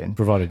charging.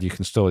 Provided you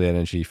can store the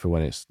energy for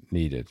when it's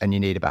needed. And you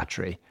need a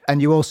battery.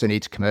 And you also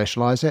need to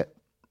commercialise it.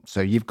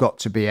 So you've got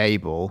to be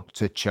able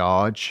to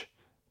charge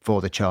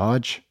for the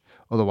charge.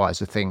 Otherwise,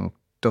 the thing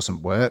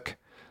doesn't work.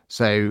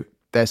 So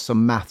there's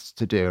some maths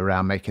to do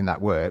around making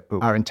that work. But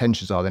our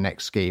intentions are the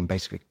next scheme,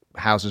 basically,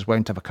 houses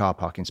won't have a car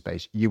parking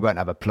space. You won't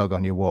have a plug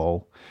on your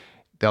wall.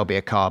 There'll be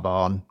a car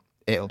barn.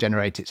 It'll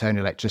generate its own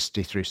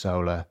electricity through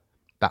solar.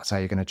 That's how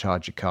you're going to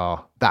charge your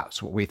car.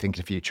 That's what we think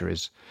the future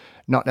is.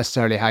 Not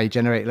necessarily how you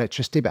generate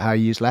electricity, but how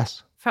you use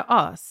less. For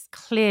us,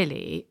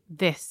 clearly,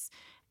 this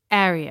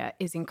area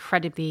is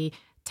incredibly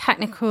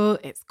technical.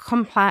 It's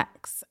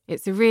complex.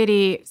 It's a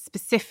really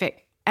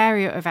specific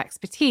area of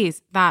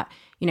expertise that,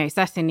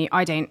 certainly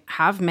I don't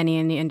have, many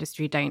in the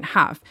industry don't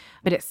have,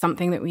 but it's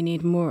something that we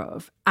need more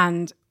of.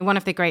 And one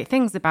of the great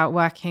things about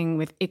working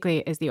with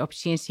Igloo is the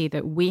opportunity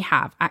that we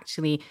have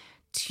actually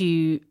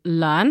to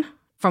learn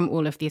from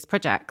all of these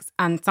projects.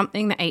 And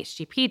something that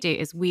HGP do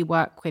is we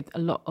work with a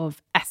lot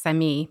of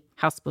SME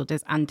house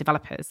builders and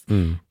developers.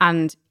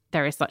 And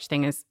there is such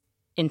thing as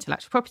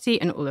intellectual property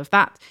and all of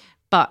that.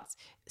 But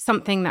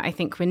something that I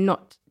think we're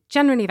not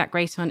generally that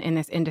great on in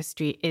this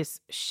industry is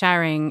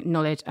sharing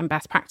knowledge and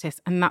best practice.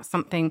 And that's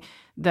something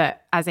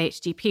that as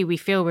HGP, we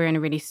feel we're in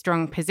a really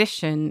strong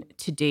position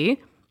to do,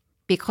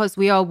 because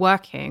we are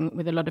working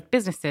with a lot of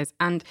businesses,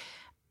 and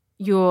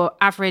your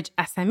average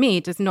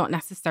SME does not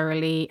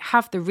necessarily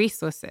have the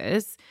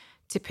resources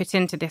to put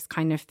into this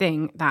kind of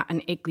thing that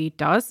an Igloo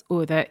does,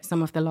 or that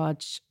some of the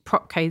large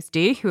propcos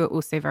do, who are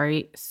also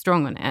very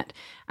strong on it.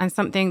 And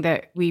something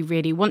that we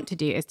really want to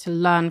do is to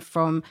learn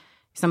from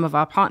some of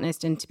our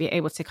partners and to be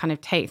able to kind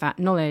of take that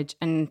knowledge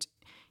and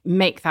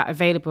make that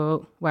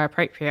available where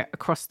appropriate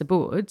across the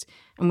board.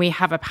 And we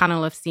have a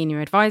panel of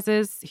senior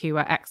advisors who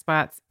are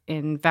experts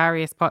in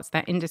various parts of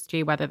their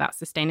industry, whether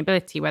that's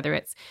sustainability, whether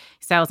it's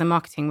sales and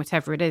marketing,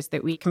 whatever it is,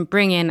 that we can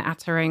bring in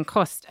at our own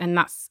cost. And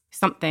that's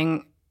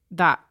something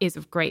that is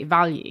of great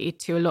value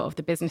to a lot of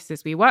the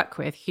businesses we work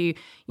with, who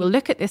will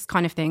look at this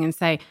kind of thing and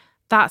say,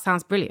 that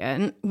sounds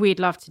brilliant, we'd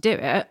love to do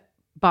it,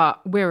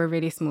 but we're a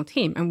really small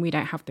team and we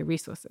don't have the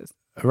resources.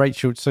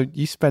 Rachel, so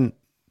you spent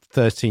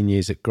 13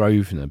 years at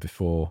Grosvenor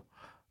before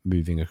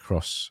moving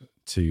across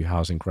to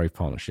Housing Growth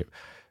Partnership.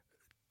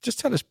 Just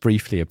tell us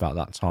briefly about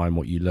that time,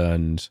 what you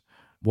learned,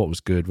 what was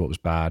good, what was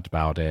bad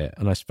about it,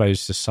 and I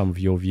suppose just some of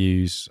your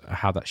views,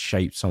 how that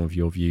shaped some of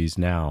your views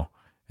now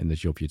in the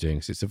job you're doing.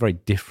 Because it's a very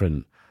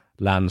different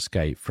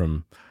landscape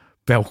from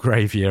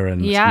Belgravia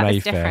and Mayfair.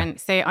 It's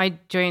different. So I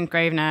joined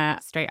Grosvenor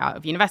straight out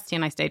of university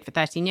and I stayed for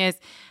 13 years.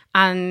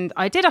 And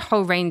I did a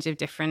whole range of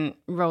different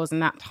roles in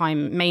that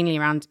time, mainly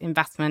around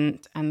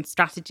investment and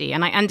strategy.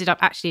 And I ended up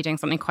actually doing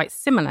something quite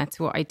similar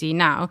to what I do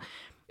now,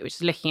 which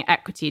is looking at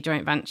equity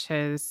joint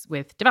ventures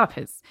with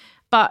developers.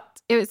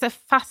 But it was a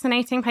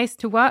fascinating place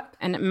to work,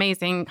 an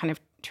amazing kind of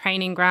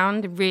training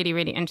ground, a really,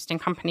 really interesting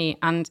company.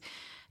 And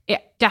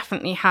it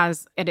definitely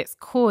has at its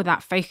core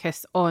that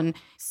focus on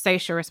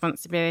social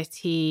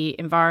responsibility,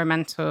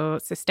 environmental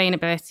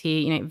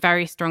sustainability,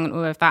 very strong on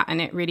all of that.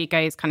 And it really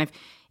goes kind of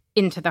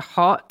into the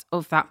heart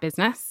of that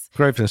business.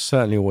 Grosvenor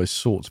certainly always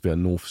sought to be a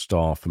North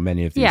Star for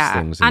many of these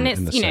things in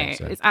the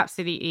sector. It's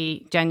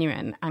absolutely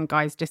genuine and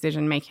guys'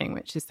 decision making,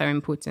 which is so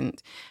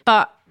important.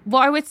 But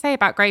what I would say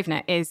about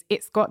Grosvenor is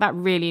it's got that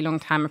really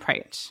long-term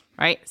approach,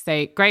 right?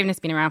 So Grosvenor's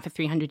been around for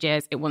 300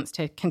 years. It wants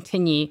to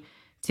continue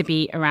to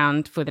be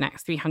around for the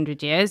next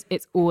 300 years.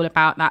 It's all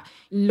about that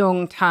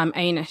long-term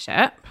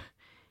ownership.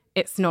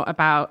 It's not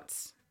about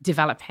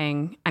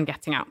developing and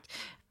getting out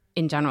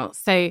in general.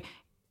 So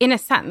in a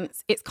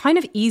sense, it's kind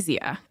of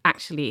easier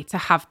actually to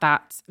have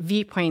that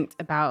viewpoint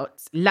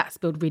about let's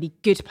build really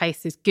good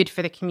places, good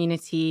for the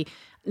community,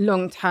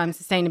 long-term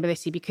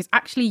sustainability, because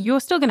actually you're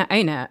still going to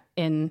own it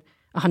in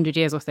 100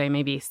 years or so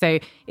maybe. So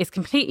it's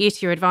completely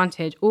to your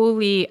advantage. All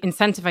the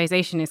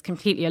incentivization is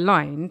completely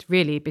aligned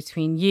really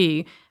between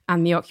you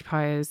and the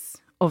occupiers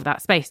of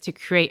that space to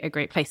create a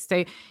great place.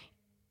 So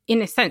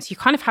in a sense, you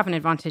kind of have an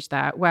advantage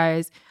there.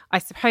 Whereas I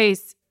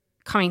suppose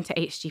coming to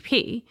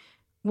HGP,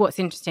 what's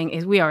interesting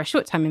is we are a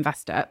short-term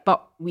investor,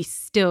 but we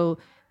still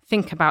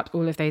think about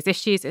all of those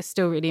issues. It's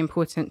still really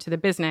important to the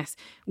business.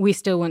 We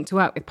still want to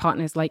work with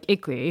partners like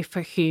Igloo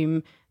for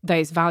whom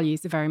those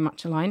values are very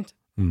much aligned.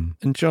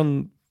 And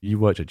John, you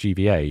worked at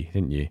GVA,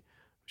 didn't you?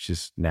 Which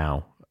is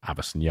now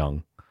Aberson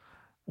Young.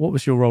 What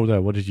was your role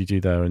there? What did you do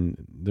there? And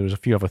there was a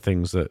few other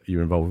things that you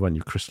were involved with, weren't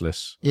you?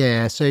 Chrysalis.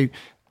 Yeah, so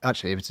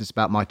actually, it was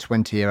about my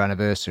 20-year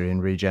anniversary in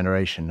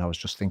regeneration. I was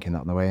just thinking that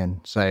on the way in.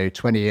 So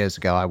 20 years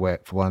ago, I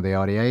worked for one of the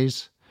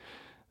RDAs,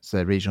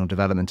 so regional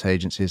development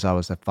agencies. I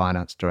was the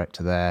finance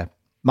director there.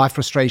 My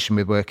frustration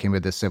with working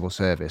with the civil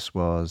service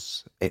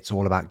was it's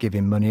all about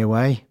giving money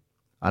away.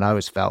 And I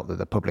always felt that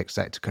the public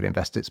sector could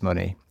invest its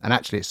money. And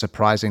actually, it's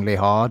surprisingly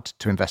hard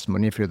to invest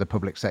money if you're the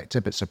public sector,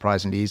 but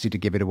surprisingly easy to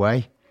give it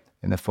away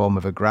in the form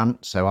of a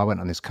grant. So I went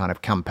on this kind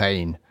of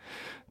campaign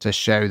to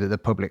show that the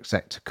public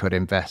sector could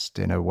invest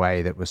in a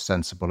way that was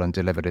sensible and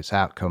delivered its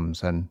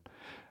outcomes. And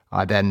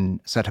I then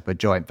set up a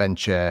joint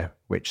venture,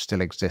 which still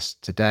exists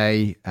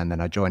today. And then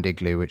I joined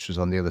Igloo, which was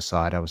on the other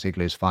side. I was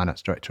Igloo's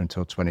finance director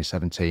until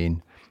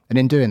 2017. And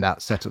in doing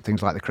that, set up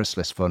things like the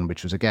Chrysalis Fund,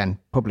 which was, again,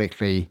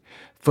 publicly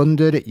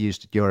funded. It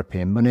used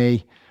European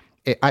money.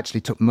 It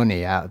actually took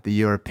money out of the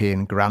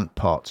European grant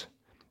pot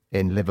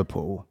in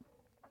Liverpool.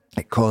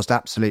 It caused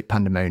absolute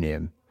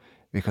pandemonium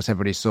because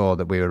everybody saw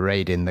that we were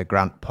raiding the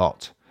grant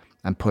pot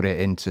and put it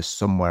into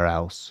somewhere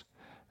else.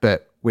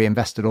 But we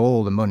invested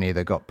all the money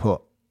that got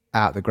put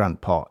out the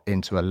grant pot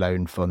into a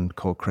loan fund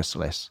called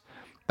Chrysalis.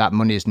 That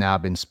money has now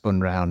been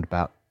spun round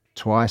about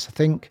twice, I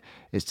think.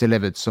 It's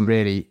delivered some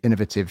really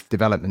innovative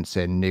developments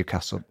in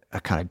Newcastle, a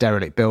kind of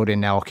derelict building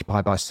now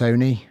occupied by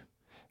Sony.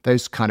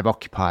 Those kind of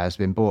occupiers have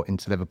been brought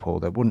into Liverpool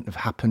that wouldn't have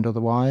happened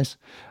otherwise.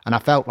 And I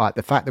felt like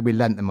the fact that we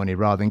lent the money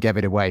rather than gave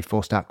it away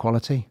forced out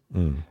quality.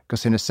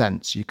 Because in a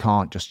sense, you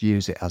can't just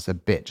use it as a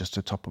bit just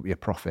to top up your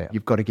profit.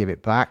 You've got to give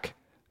it back.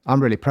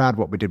 I'm really proud of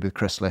what we did with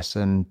Chrysalis,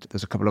 and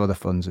there's a couple of other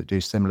funds that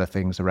do similar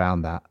things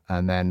around that.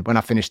 And then when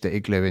I finished at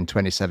Igloo in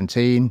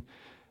 2017,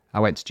 I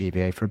went to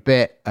GVA for a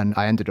bit, and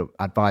I ended up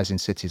advising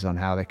cities on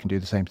how they can do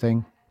the same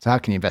thing. So how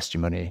can you invest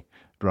your money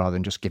rather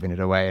than just giving it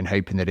away and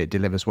hoping that it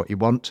delivers what you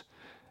want?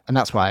 And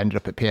that's why I ended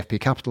up at PfP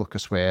Capital,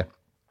 because we're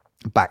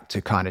back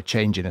to kind of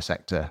changing a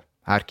sector.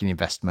 How can you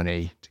invest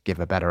money to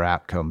give a better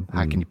outcome?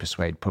 How can you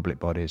persuade public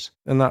bodies?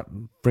 And that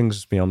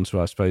brings me on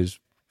to, I suppose,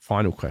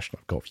 final question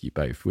I've got for you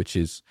both, which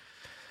is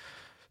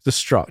the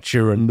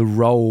structure and the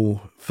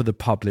role for the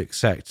public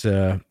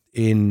sector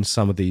in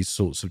some of these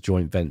sorts of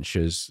joint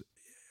ventures.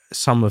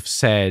 Some have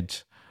said,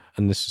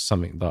 and this is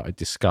something that I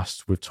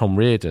discussed with Tom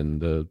Reardon,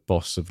 the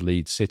boss of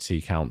Leeds City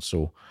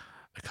Council,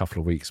 a couple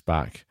of weeks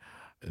back,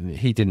 and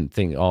he didn't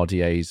think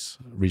RDA's,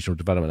 regional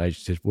development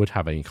agencies, would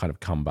have any kind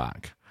of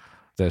comeback.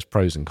 There's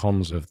pros and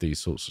cons of these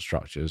sorts of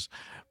structures,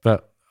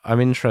 but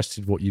I'm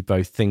interested what you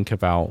both think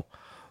about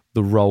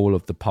the role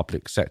of the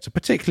public sector,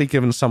 particularly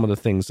given some of the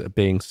things that are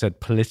being said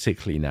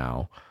politically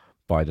now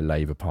by the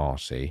Labour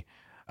Party,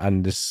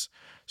 and this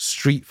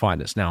street fight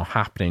that's now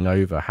happening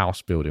over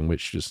house building,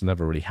 which just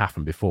never really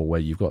happened before, where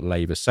you've got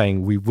Labour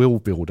saying we will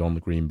build on the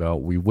green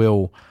belt, we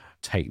will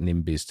take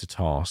NIMBYs to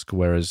task,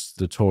 whereas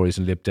the Tories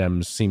and Lib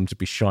Dems seem to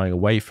be shying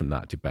away from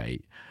that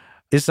debate.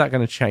 Is that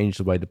going to change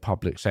the way the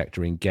public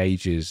sector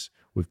engages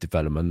with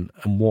development,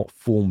 and what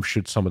form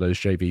should some of those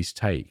JVs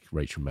take,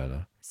 Rachel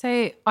Miller?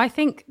 So I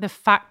think the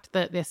fact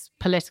that this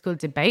political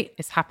debate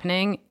is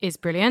happening is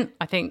brilliant.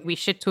 I think we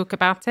should talk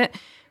about it.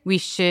 We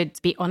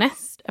should be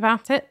honest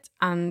about it.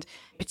 And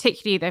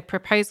particularly the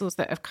proposals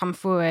that have come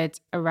forward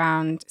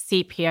around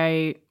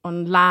CPO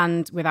on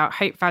land without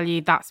hope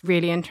value, that's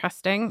really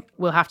interesting.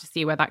 We'll have to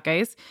see where that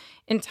goes.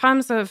 In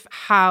terms of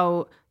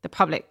how the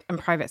public and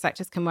private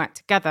sectors can work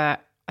together,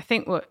 I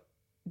think what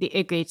the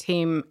Igloo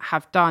team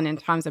have done in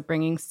terms of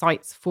bringing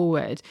sites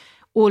forward,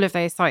 all of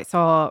those sites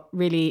are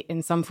really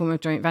in some form of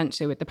joint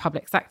venture with the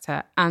public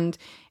sector. And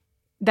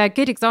they're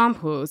good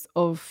examples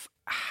of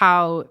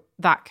how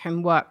that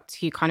can work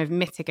to kind of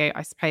mitigate,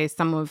 I suppose,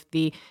 some of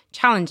the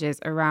challenges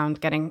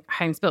around getting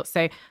homes built.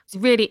 So it's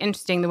really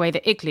interesting the way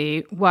that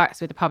Igloo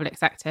works with the public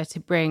sector to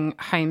bring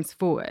homes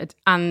forward.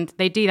 And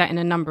they do that in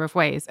a number of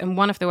ways. And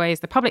one of the ways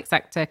the public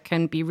sector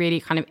can be really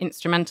kind of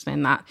instrumental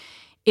in that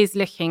is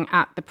looking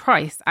at the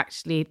price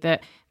actually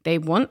that they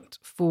want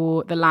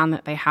for the land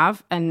that they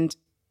have, and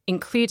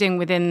including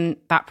within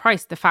that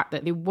price the fact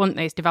that they want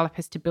those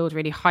developers to build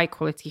really high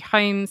quality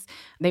homes.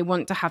 They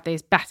want to have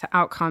those better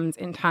outcomes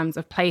in terms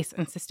of place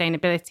and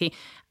sustainability,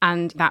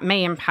 and that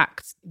may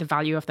impact the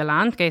value of the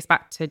land. Goes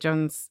back to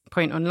John's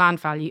point on land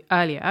value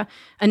earlier.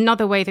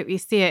 Another way that we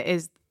see it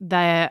is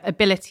their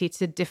ability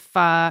to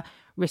defer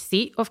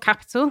receipt of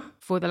capital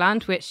for the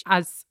land, which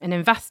as an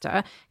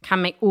investor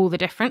can make all the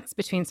difference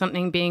between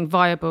something being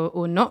viable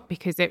or not,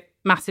 because it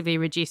massively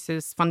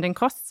reduces funding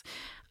costs.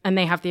 And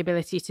they have the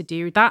ability to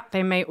do that.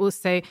 They may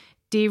also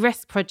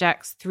de-risk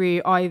projects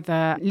through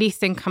either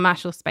leasing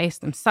commercial space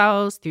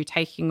themselves, through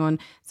taking on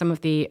some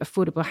of the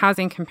affordable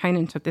housing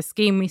component of the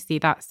scheme. We see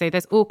that. So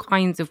there's all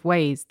kinds of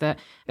ways that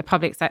the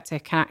public sector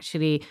can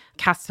actually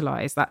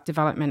catalyse that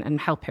development and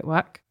help it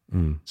work.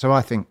 So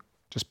I think,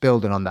 just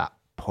building on that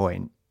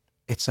point,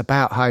 it's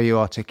about how you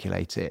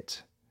articulate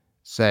it.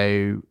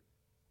 So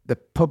the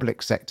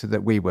public sector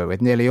that we work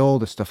with, nearly all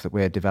the stuff that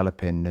we're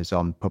developing is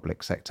on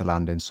public sector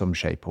land in some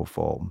shape or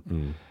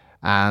form.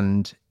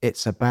 And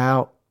it's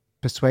about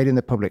persuading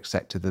the public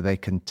sector that they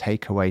can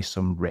take away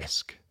some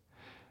risk.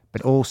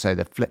 But also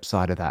the flip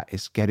side of that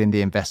is getting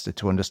the investor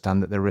to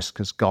understand that the risk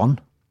has gone.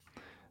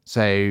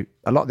 So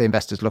a lot of the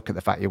investors look at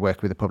the fact you're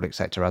working with the public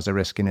sector as a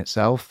risk in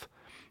itself.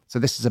 So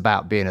this is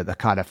about being at the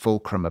kind of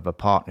fulcrum of a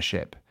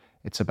partnership.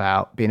 It's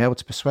about being able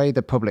to persuade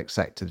the public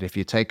sector that if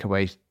you take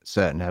away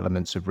certain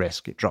elements of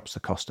risk, it drops the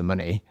cost of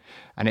money.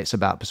 And it's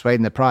about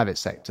persuading the private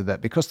sector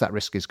that because that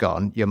risk is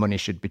gone, your money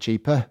should be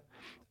cheaper.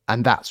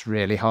 And that's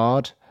really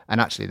hard. And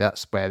actually,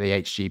 that's where the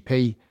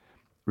HGP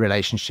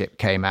relationship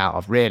came out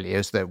of, really,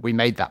 is that we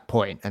made that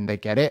point and they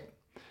get it.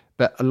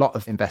 But a lot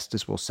of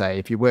investors will say,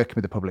 if you're working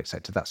with the public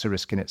sector, that's a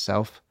risk in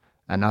itself.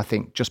 And I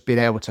think just being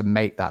able to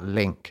make that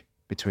link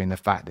between the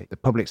fact that the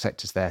public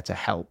sector's there to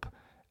help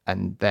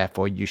and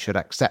therefore you should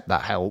accept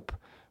that help,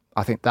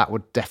 I think that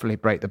would definitely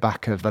break the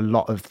back of a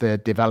lot of the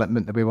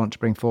development that we want to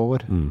bring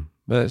forward.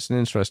 But it's an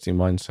interesting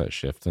mindset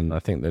shift. And I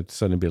think there'd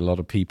certainly be a lot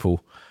of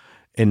people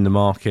in the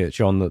market,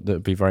 John, that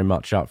would be very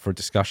much up for a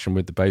discussion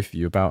with the both of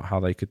you about how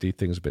they could do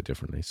things a bit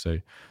differently. So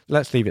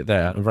let's leave it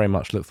there, and very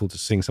much look forward to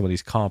seeing some of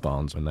these car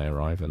barns when they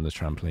arrive, and the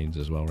trampolines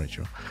as well,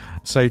 Rachel.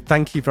 So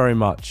thank you very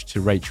much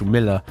to Rachel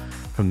Miller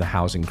from the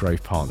Housing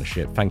Growth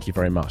Partnership. Thank you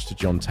very much to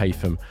John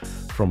Tatham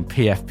from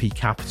PfP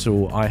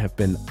Capital. I have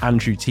been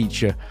Andrew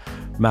Teacher,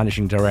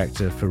 Managing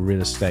Director for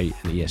Real Estate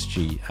and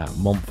ESG at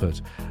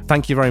Montfort.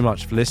 Thank you very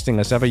much for listening.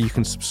 As ever, you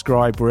can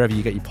subscribe wherever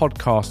you get your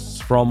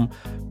podcasts from.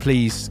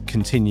 Please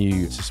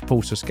continue to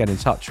support us, get in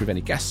touch with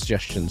any guest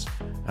suggestions,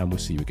 and we'll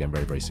see you again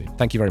very, very soon.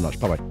 Thank you very much.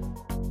 Bye-bye.